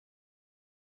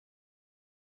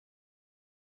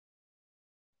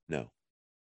 No.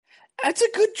 That's a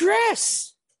good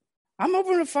dress. I'm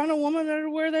hoping to find a woman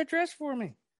that'll wear that dress for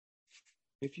me.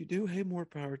 If you do, hey, more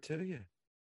power to you.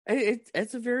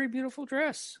 It's a very beautiful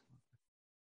dress.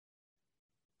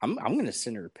 I'm going to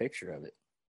send her a picture of it.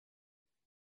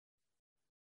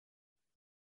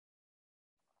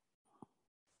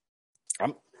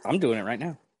 I'm doing it right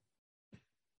now.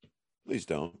 Please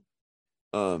don't.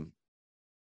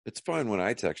 It's fine when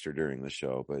I text her during the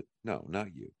show, but no,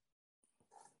 not you.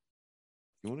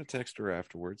 If you want to text her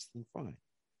afterwards, then fine.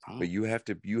 Oh. But you have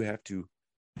to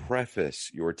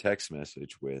preface your text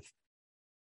message with,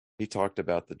 he talked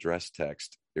about the dress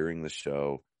text during the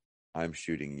show. I'm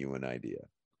shooting you an idea.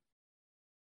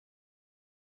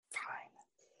 Fine.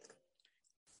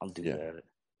 I'll do that.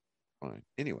 Fine.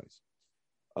 Anyways,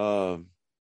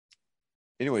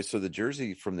 so the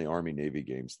jersey from the Army Navy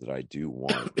games that I do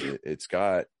want, it's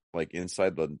got like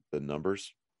inside the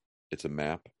numbers, it's a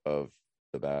map of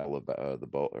the Battle of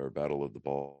Battle of the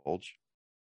Bulge,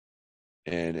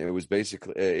 and it was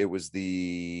basically they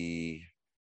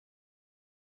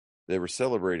were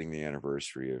celebrating the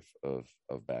anniversary of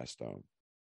Bastogne.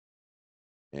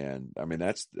 And I mean,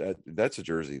 that's a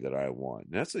jersey that I want.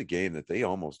 And that's a game that they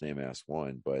almost AMAS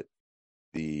won, but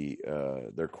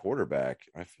their quarterback,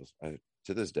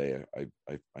 to this day,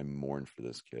 I mourn for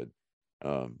this kid.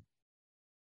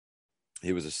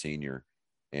 He was a senior,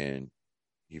 and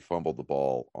he fumbled the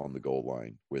ball on the goal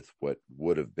line with what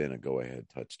would have been a go-ahead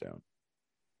touchdown.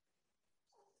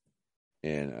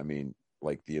 And I mean,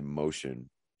 like, the emotion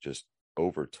just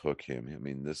overtook him. I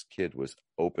mean, this kid was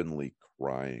openly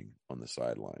crying on the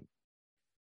sideline.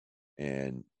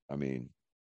 And I mean,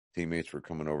 teammates were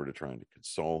coming over to trying to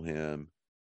console him.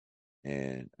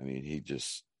 And I mean, he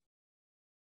just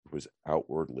was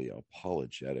outwardly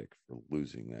apologetic for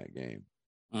losing that game.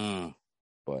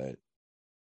 But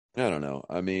I don't know.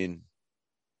 I mean,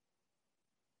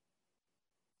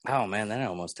 oh man, that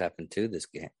almost happened to this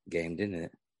game, didn't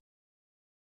it?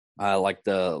 Like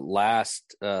the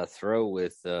last throw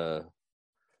with the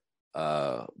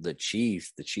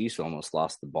Chiefs. The Chiefs almost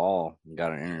lost the ball and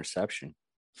got an interception.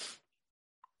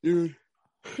 Dude,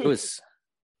 it was.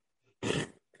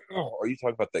 Oh, are you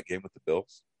talking about that game with the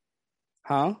Bills?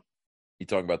 Huh? You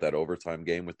talking about that overtime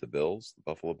game with the Bills, the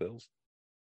Buffalo Bills?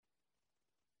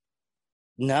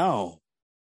 No.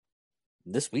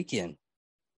 This weekend.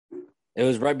 It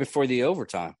was right before the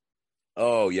overtime.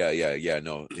 Oh, yeah.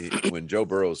 No, when Joe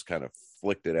Burrows kind of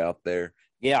flicked it out there.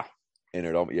 Yeah. And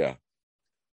it all, yeah.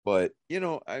 But,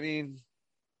 I mean,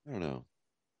 I don't know.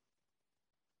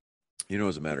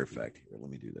 As a matter of fact, here, let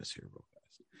me do this here real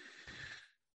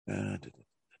fast.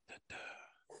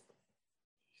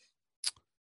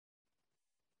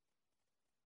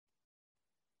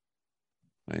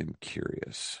 I am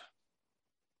curious.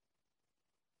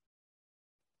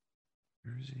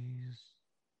 Jerseys.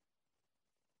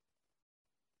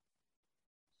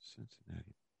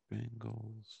 Cincinnati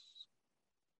Bengals.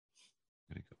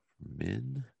 I'm going to go for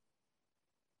men.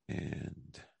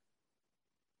 And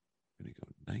I'm going to go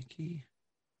Nike.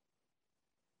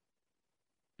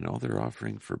 And all they're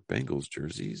offering for Bengals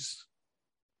jerseys.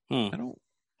 I don't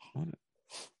want it.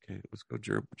 Okay, let's go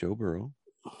Joe Burrow.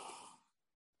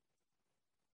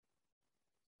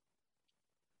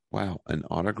 Wow, an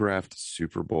autographed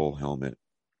Super Bowl helmet.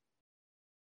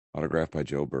 Autographed by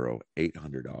Joe Burrow,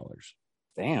 $800.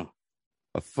 Damn.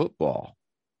 A football,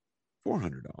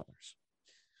 $400.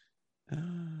 Let me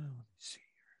see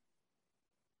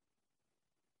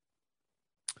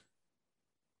here.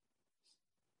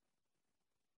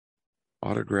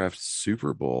 Autographed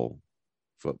Super Bowl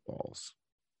footballs.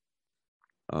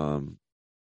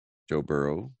 Joe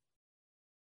Burrow,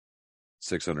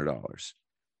 $600.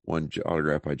 One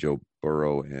autograph by Joe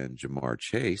Burrow and Jamar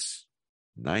Chase,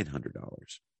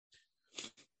 $900.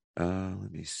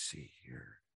 Let me see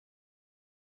here.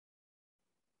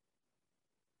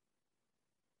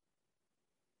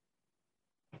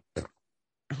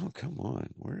 Oh, come on.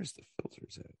 Where's the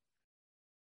filters at?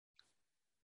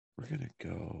 We're going to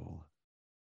go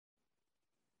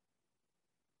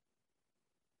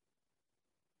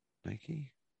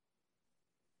Nike.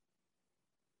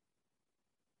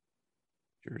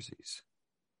 Jerseys.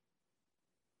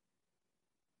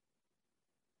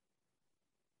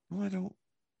 Well, I don't.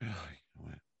 Oh, you know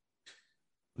what?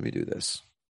 Let me do this.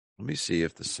 Let me see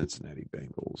if the Cincinnati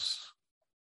Bengals.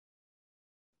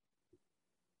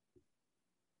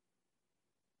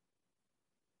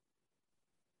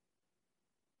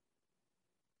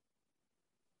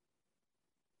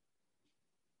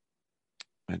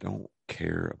 I don't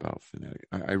care about Fanatics.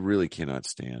 I really cannot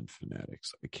stand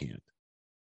Fanatics. I can't.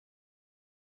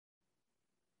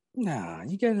 Nah,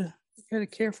 you gotta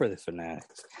care for the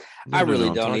Fanatics. No, I really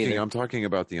I'm don't talking, either. I'm talking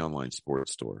about the online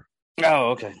sports store.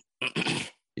 Oh, okay.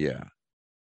 Yeah.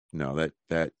 No,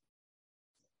 that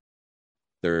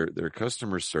their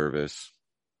customer service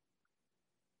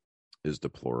is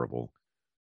deplorable.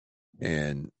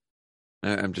 And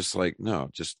I'm just like, no,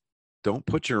 just don't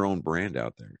put your own brand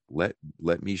out there.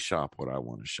 Let me shop what I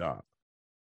want to shop.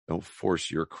 Don't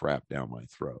force your crap down my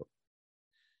throat.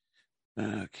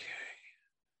 Okay.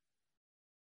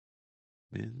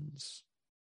 Men's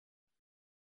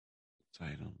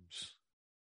items.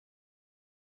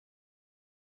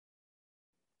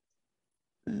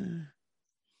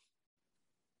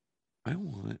 I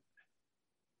want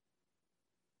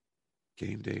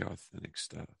game day authentic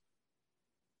stuff.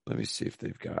 Let me see if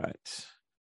they've got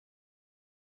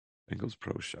Bengals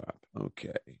Pro Shop.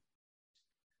 Okay.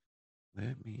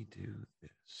 Let me do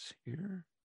this here.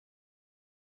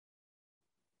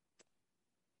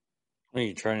 What are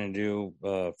you trying to do?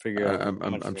 Figure out.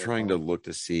 I'm trying to look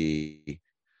to see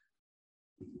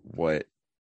what.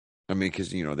 I mean, because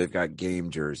they've got game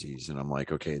jerseys, and I'm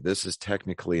like, okay, this is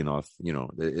technically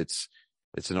it's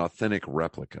an authentic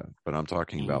replica, but I'm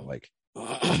talking about like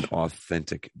an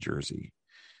authentic jersey.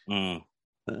 Let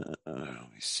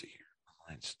me see here.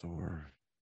 Online store.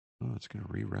 Oh, it's going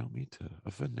to reroute me to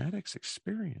a Fanatics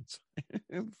experience.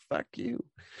 Fuck you.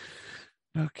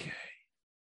 Okay.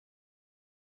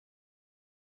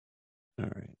 All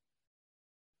right.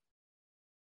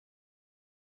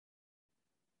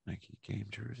 Nike game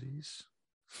jerseys.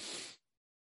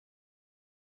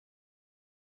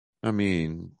 I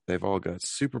mean, they've all got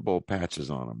Super Bowl patches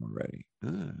on them already. I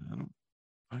don't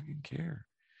fucking care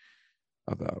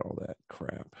about all that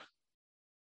crap.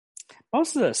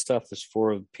 Most of that stuff is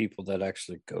for people that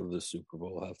actually go to the Super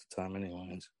Bowl half the time,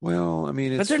 anyways. Well, I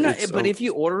mean, but they're not. But if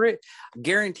you order it,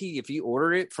 guarantee if you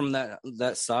order it from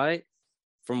that site,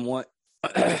 from what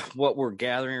what we're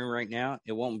gathering right now,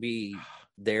 it won't be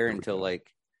there until like.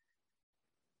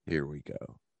 Here we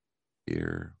go.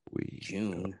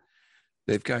 June. Go.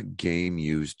 They've got game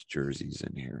used jerseys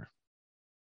in here.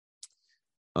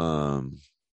 Let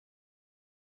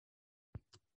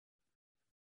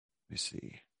me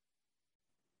see.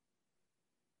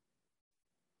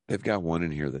 They've got one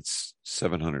in here that's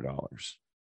 $700.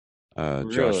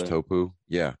 Really? Josh Topu.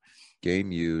 Yeah.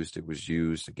 Game used. It was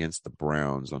used against the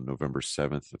Browns on November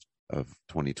 7th of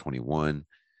 2021.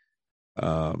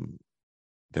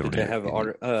 Did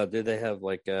they have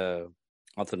like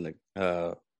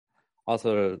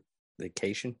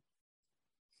authentication?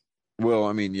 Well,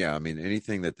 I mean, yeah. I mean,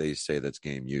 anything that they say that's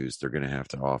game used, they're going to have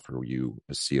to offer you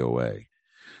a COA.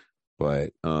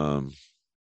 But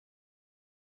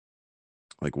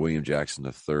like William Jackson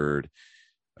III,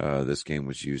 This game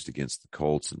was used against the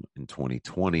Colts in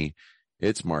 2020.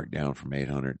 It's marked down from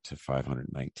 $800 to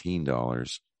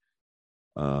 $519.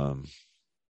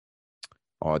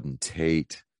 Auden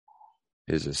Tate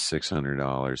is a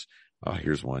 $600.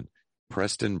 Here's one.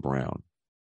 Preston Brown,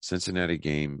 Cincinnati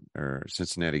game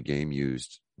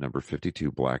used number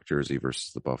 52 black jersey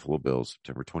versus the Buffalo Bills,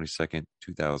 September 22nd,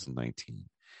 2019.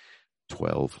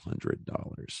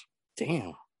 $1,200.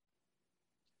 Damn.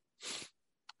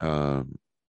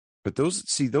 But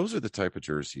those are the type of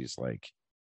jerseys, like,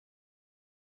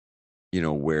 you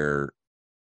know, where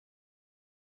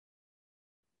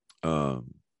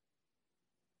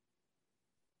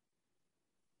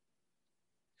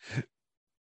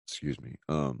excuse me,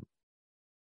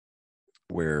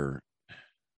 where,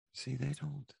 see, they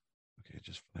don't, okay,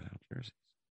 just flat out jerseys,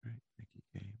 right? Nike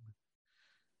game.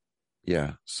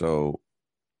 Yeah, so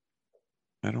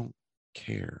I don't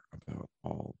care about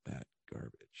all that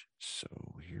garbage. So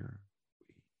here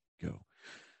we go.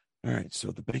 All right, so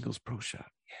the Bengals Pro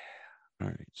Shop. Yeah.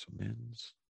 All right, so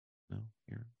men's. No,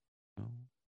 here. No.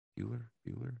 Bueller.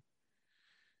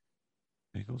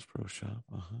 Bengals Pro Shop.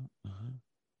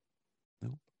 Nope.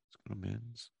 Let's go to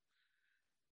men's.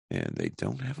 And they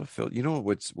don't have a filter. You know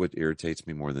what irritates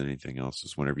me more than anything else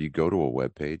is whenever you go to a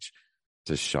web page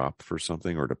to shop for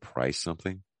something or to price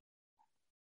something,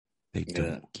 they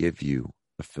don't give you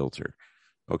a filter.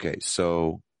 Okay,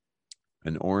 so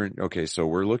an orange. Okay, so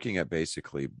we're looking at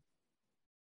basically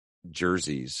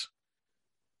jerseys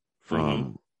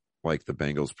from like the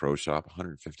Bengals Pro Shop,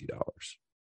 $150.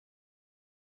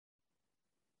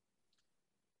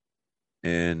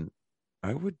 And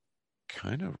I would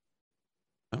kind of,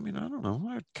 I don't know,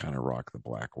 I'd kind of rock the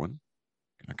black one.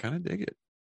 I kind of dig it.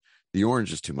 The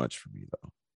orange is too much for me, though.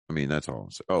 I mean, that's all.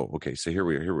 Oh, okay. So here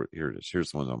it is.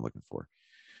 Here's the ones I'm looking for.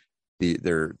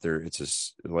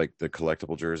 It's like the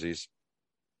collectible jerseys.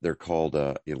 They're called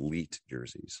elite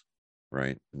jerseys,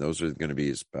 right? And those are going to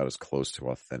be about as close to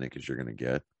authentic as you're going to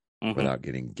get without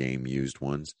getting game used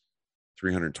ones.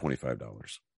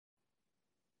 $325.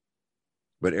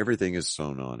 But everything is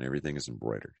sewn on. Everything is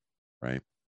embroidered, right?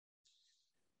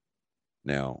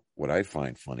 Now, what I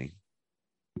find funny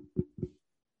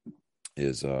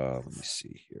is, let me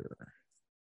see here.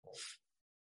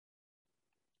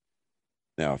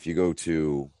 Now, if you go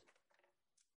to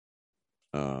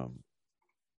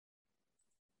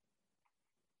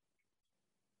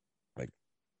like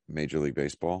Major League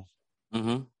Baseball,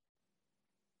 and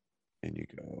you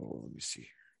go, let me see here,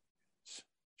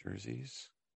 jerseys,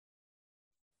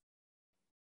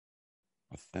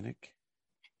 authentic.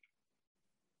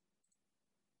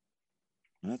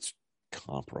 That's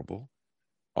comparable.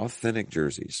 Authentic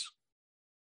jerseys,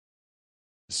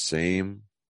 the same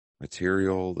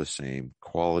material, the same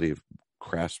quality of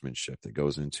craftsmanship that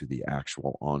goes into the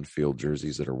actual on-field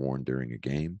jerseys that are worn during a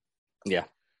game. Yeah.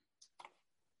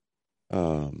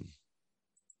 Ooh,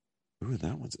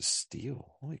 that one's a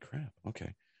steal. Holy crap.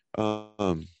 Okay.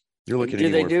 You're looking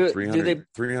anywhere from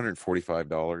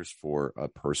 $345 for a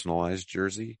personalized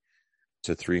jersey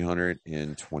to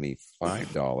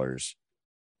 $325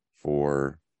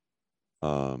 for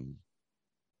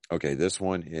okay, this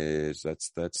one is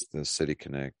that's the City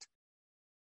Connect.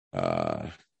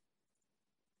 I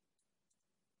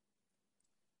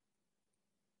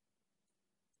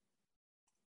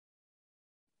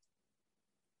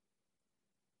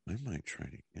might try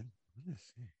it again. Let me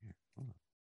see here. Hold on.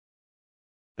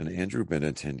 An Andrew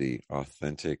Benintendi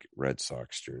authentic Red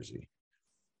Sox jersey.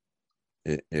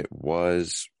 It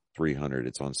was $300.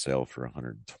 It's on sale for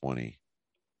 $120.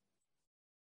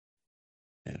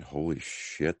 And holy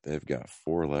shit, they've got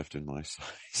 4 left in my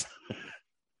size.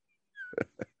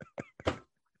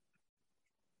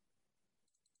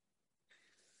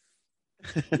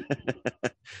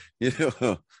 You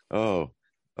know, oh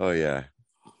yeah.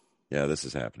 Yeah, this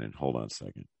is happening. Hold on a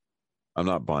second. I'm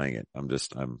not buying it. I'm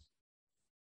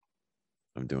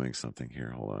doing something here.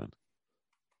 Hold on.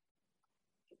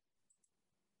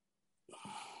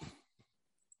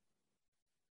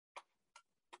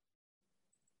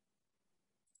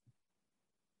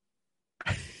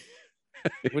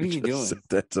 What are you doing? Sent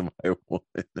that to my one.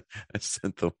 I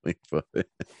sent the link of it.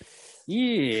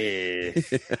 Yeah.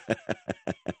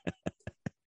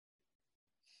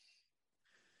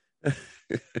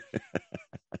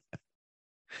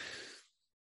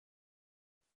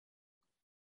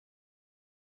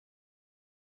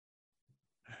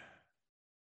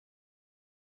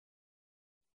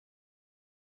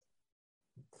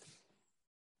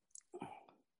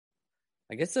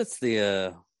 I guess that's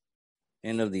the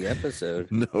end of the episode.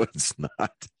 No, it's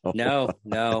not. No.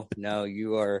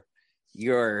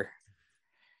 You're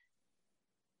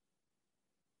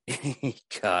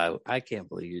God, I can't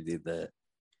believe you did that.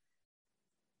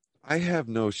 I have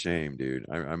no shame, dude.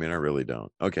 I mean, I really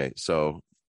don't. Okay, so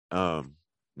now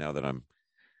that I'm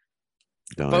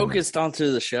done, Focused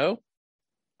onto the show.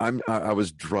 I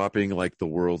was dropping like the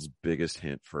world's biggest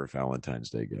hint for a Valentine's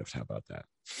Day gift. How about that?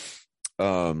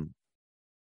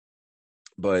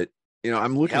 But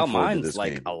I'm looking Hell, forward to mine's this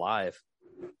like game. alive.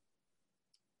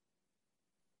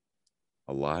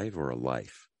 Alive or a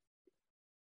life?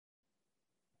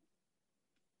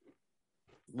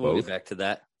 We'll Both? get back to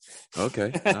that.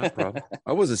 Okay, not a problem.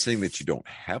 I wasn't saying that you don't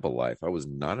have a life. I was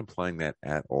not implying that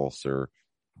at all, sir.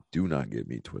 Do not get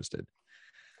me twisted.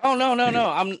 Oh no.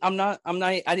 Anyway. I'm not.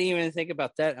 I didn't even think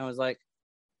about that. I was like,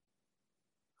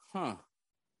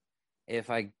 if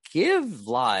I give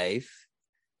life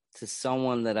to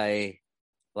someone that I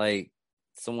like,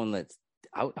 someone that's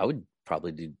I would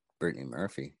probably do Brittany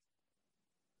Murphy.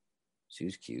 She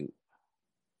was cute.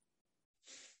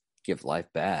 Give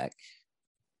life back.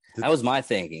 That was my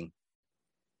thinking.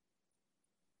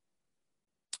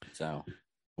 So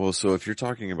if you're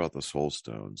talking about the soul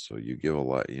stone, so you give a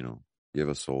lot, give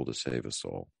a soul to save a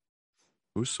soul.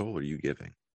 Whose soul are you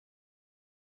giving?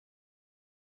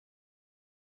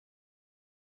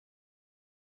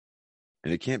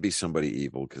 And it can't be somebody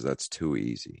evil because that's too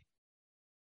easy.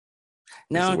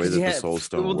 No, the way that the soul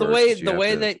stone works,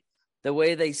 the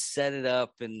way they set it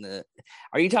up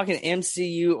are you talking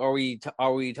MCU or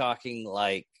are we talking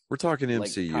like we're talking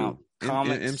MCU?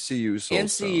 Comics? MCU soul MCU,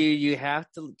 stone. you have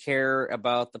to care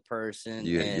about the person.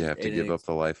 You have to give up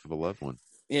the life of a loved one.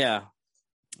 Yeah.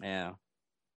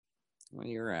 When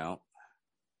you're out.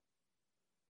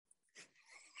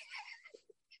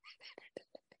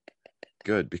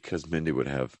 Good, because Mindy would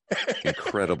have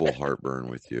incredible heartburn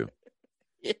with you.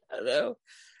 Yeah, I know.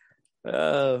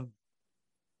 Yeah,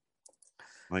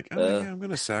 I'm going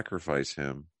to sacrifice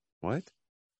him. What?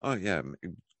 Oh, yeah,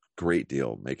 great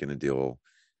deal. Making a deal,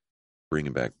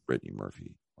 bringing back Brittany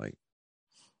Murphy. Like,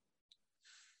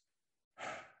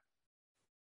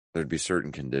 there'd be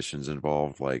certain conditions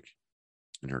involved, like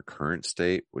in her current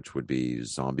state, which would be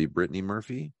zombie Brittany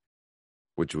Murphy,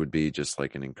 which would be just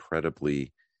like an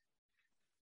incredibly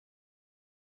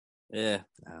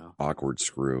awkward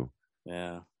screw.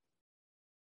 Yeah.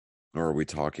 Or are we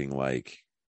talking like,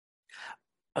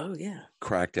 oh yeah,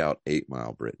 cracked out 8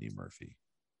 Mile Brittany Murphy?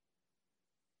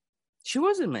 She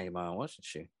was in 8 Mile, wasn't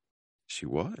she? She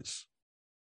was.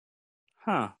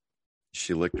 Huh.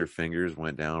 She licked her fingers,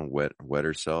 went down, wet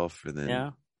herself, and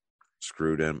then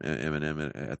screwed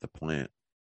Eminem at the plant.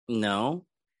 No.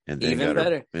 And then even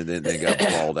better. And then they got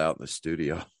balled out in the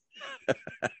studio.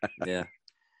 Yeah.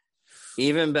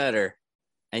 Even better.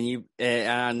 And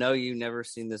I know you've never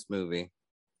seen this movie.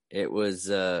 It was,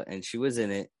 and she was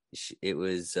in it. It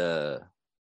was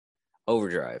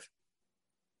Overdrive.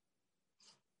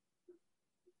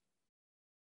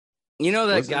 You know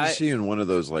that Wasn't guy? she in one of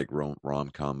those like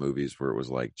rom-com movies where it was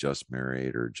like Just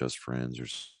Married or Just Friends or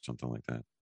something like that?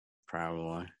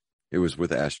 Probably. It was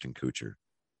with Ashton Kutcher.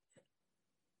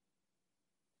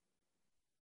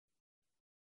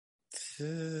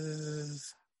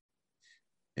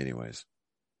 Anyways,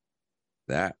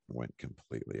 that went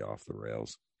completely off the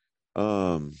rails.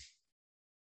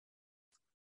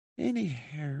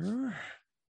 Anyhow,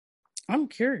 I'm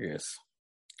curious.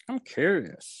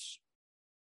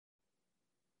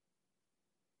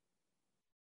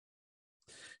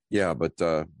 Yeah, but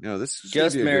this is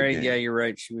Just Married. Yeah, you're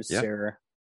right. She was Sarah.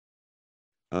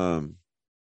 But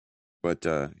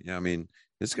I mean,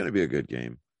 it's going to be a good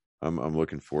game. I'm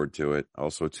looking forward to it.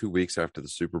 Also, 2 weeks after the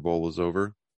Super Bowl is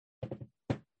over,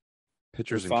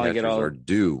 pitchers and catchers are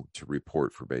due to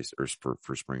report for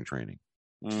for spring training.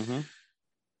 Mm-hmm.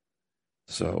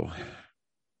 So,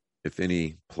 if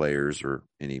any players or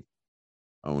any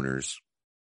owners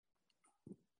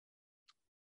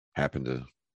happen to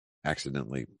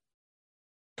accidentally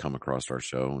come across our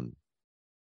show and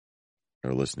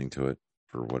are listening to it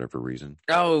for whatever reason.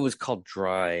 Oh, it was called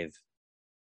Drive.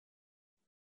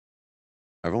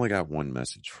 I've only got one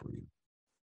message for you.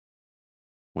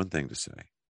 One thing to say.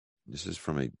 This is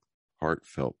from a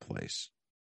heartfelt place.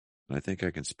 And I think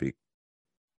I can speak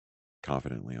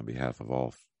confidently on behalf of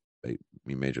all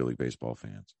Major League Baseball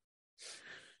fans.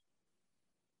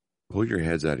 Pull your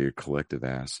heads out of your collective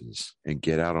asses and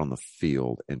get out on the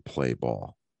field and play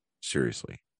ball.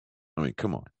 Seriously. I mean,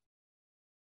 come on.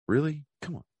 Really?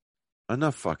 Come on.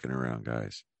 Enough fucking around,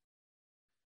 guys.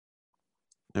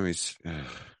 I mean,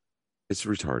 it's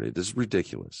retarded. This is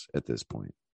ridiculous at this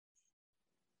point.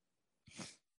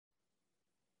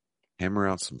 Hammer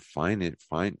out some fine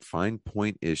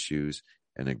point issues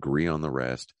and agree on the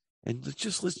rest. And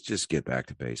let's just get back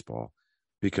to baseball.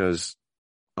 because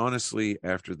honestly,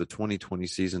 after the 2020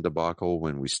 season debacle,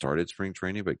 when we started spring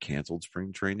training but canceled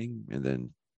spring training and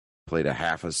then played a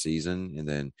half a season and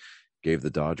then gave the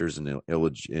Dodgers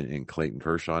and Clayton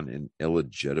Kershaw an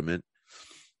illegitimate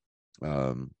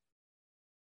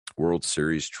World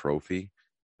Series trophy.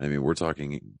 I mean, we're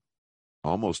talking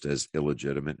almost as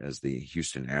illegitimate as the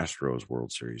Houston Astros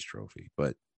World Series trophy,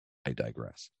 but I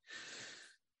digress.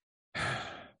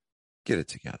 Get it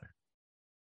together.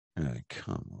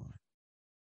 Come on.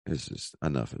 It's just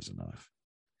enough is enough.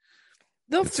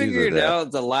 They'll figure it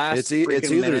out the last it's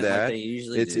either minute that, like they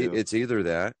usually do. It's either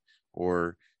that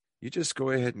or you just go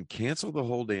ahead and cancel the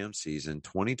whole damn season.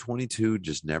 2022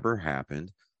 just never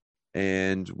happened.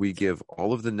 And we give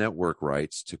all of the network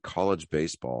rights to college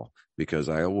baseball, because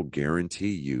I will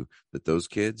guarantee you that those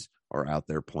kids are out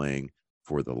there playing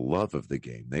for the love of the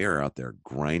game. They are out there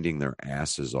grinding their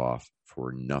asses off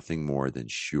for nothing more than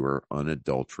sheer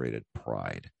unadulterated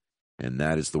pride. And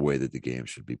that is the way that the game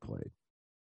should be played.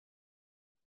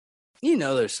 You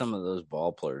know, there's some of those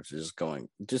ball players just going,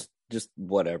 just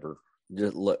whatever.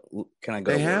 Just look, can I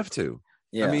go? They have to.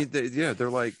 Yeah. I mean, they're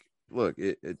like, look,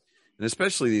 and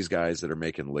especially these guys that are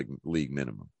making league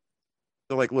minimum.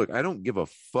 They're like, look, I don't give a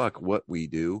fuck what we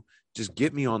do. Just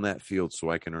get me on that field so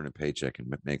I can earn a paycheck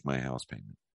and make my house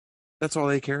payment. That's all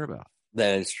they care about.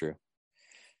 That is true.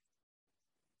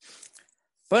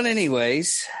 But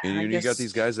anyways, and you got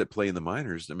these guys that play in the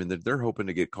minors. I mean, they're hoping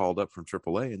to get called up from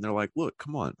AAA, and they're like, look,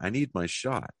 come on, I need my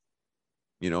shot.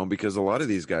 You know, because a lot of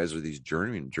these guys are these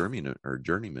journeyman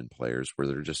players where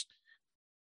they're just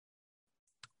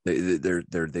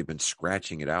they've been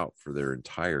scratching it out for their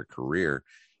entire career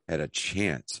at a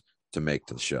chance to make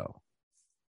the show.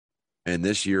 And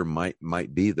this year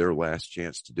might be their last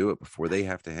chance to do it before they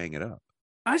have to hang it up.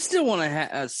 I still want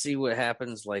to see what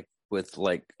happens with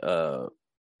the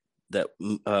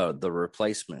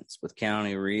replacements with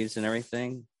Keanu Reeves and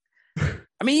everything.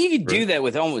 I mean, you could do that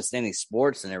with almost any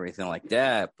sports and everything like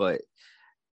that, but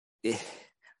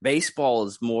baseball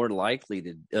is more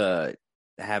likely to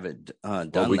have it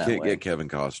done. Well, we can't get Kevin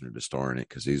Costner to star in it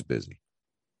because he's busy.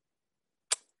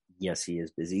 Yes, he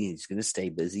is busy. He's going to stay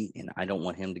busy, and I don't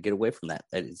want him to get away from that.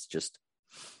 That is just,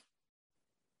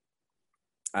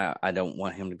 I don't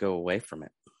want him to go away from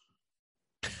it.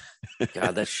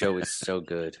 God, that show is so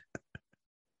good.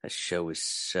 That show is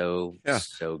so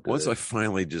good. Once I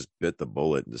finally just bit the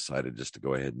bullet and decided just to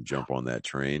go ahead and jump on that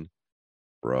train,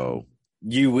 bro.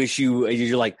 You wish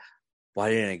you're like, why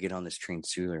didn't I get on this train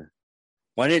sooner?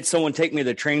 Why didn't someone take me to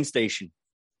the train station?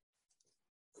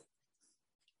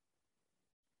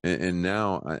 And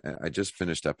now I just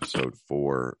finished episode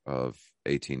 4 of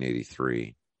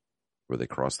 1883, where they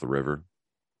cross the river.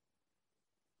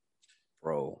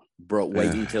 Bro,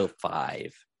 wait until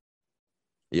 5.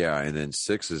 Yeah, and then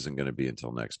 6 isn't going to be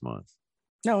until next month.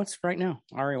 No, it's right now.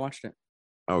 I already watched it.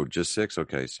 Oh, just 6?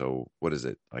 Okay, so what is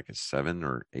it? Like a 7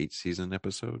 or 8 season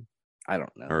episode? I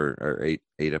don't know. Or 8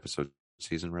 episode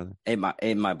season rather? It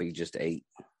might be just 8.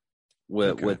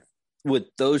 With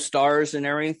those stars and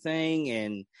everything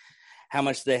and how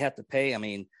much they have to pay. I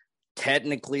mean,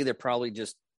 technically they're probably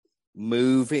just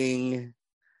moving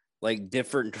like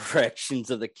different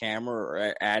directions of the camera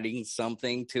or adding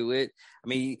something to it. I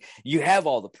mean, you have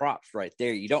all the props right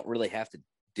there. You don't really have to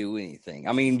do anything.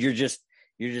 I mean, you're just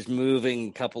moving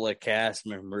a couple of cast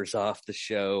members off the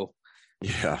show.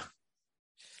 Yeah.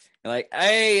 Like,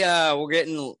 hey,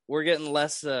 we're getting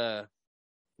less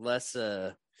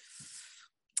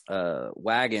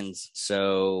wagons,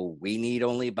 so we need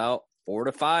only about 4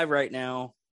 to 5 right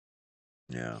now.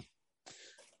 Yeah.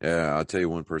 Yeah, I'll tell you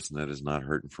one person that is not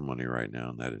hurting for money right now,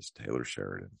 and that is Taylor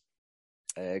Sheridan.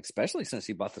 Especially since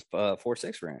he bought the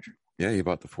 4-6 ranch. Yeah, he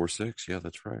bought the 4-6. Yeah,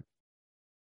 that's right.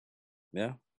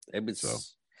 Yeah, it was. So.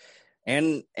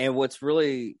 And what's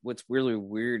really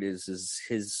weird is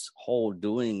his whole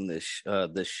doing this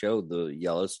show, the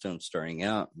Yellowstone, starting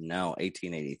out now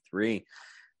 1883.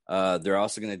 They're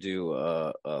also going to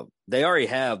do they already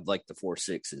have like the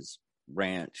 4-6's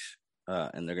ranch,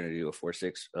 and they're going to do a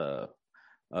 4-6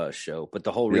 show. But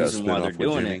the whole reason why they're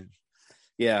doing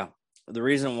it, the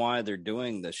reason why they're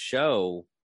doing the show,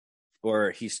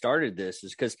 or he started this,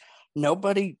 is because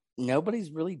nobody's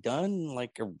really done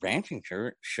like a ranching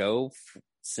show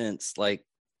since like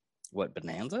what,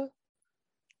 Bonanza?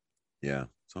 Yeah,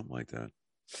 something like that.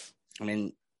 I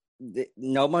mean,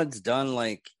 no one's done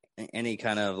like any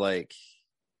kind of like,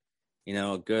 you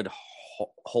know, good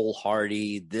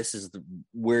wholehearty, this is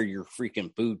where your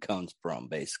freaking food comes from,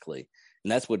 basically.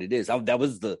 And that's what it is. That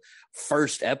was the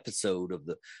first episode of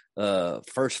the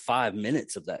first 5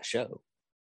 minutes of that show.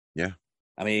 Yeah.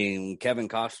 I mean, Kevin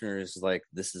Costner is like,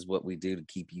 this is what we do to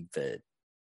keep you fed.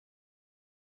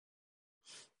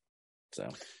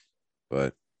 So,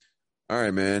 but all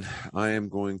right, man. I am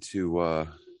going to.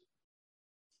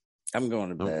 I'm going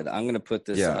to bed. I'm going to put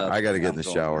this. Yeah, up I got to get in the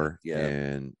shower yeah.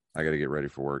 and I got to get ready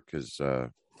for work because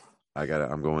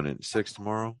I'm going in at 6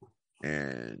 tomorrow,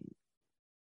 and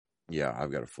yeah,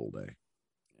 I've got a full day.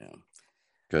 Yeah,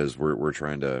 because we're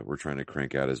trying to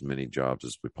crank out as many jobs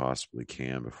as we possibly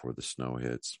can before the snow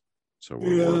hits. So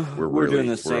we're doing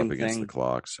the same up against thing. The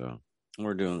clock. So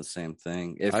we're doing the same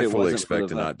thing. If I fully expect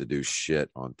to not to do shit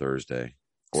on Thursday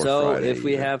or Friday. If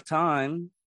we have time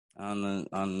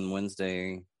on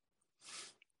Wednesday,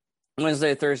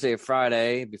 Thursday, or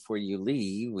Friday before you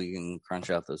leave, we can crunch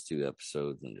out those 2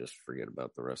 episodes and just forget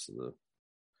about the rest of the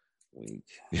week.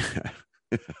 Yeah,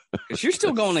 because you're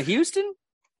still going to Houston.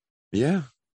 Yeah.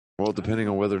 Well, depending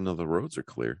on whether or not the roads are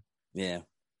clear. Yeah.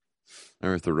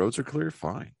 Or if the roads are clear,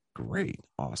 fine, great,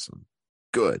 awesome,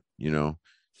 good.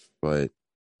 But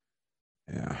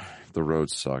yeah, the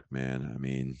roads suck, man. I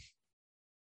mean,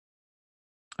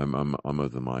 I'm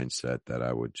of the mindset that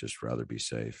I would just rather be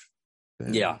safe.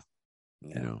 Than,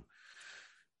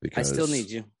 because I still need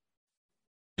you.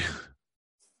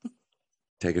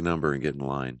 Take a number and get in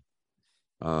line.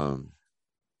 No.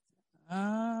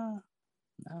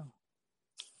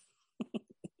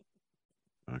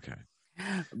 Okay.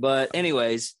 But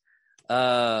anyways,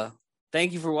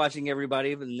 thank you for watching,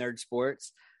 everybody, with Nerd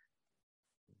Sports.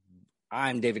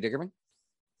 I'm David Dickerman.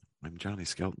 I'm Johnny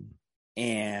Skelton.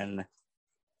 And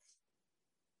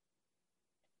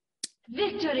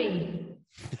victory.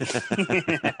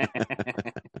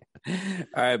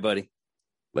 All right, buddy.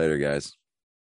 Later, guys.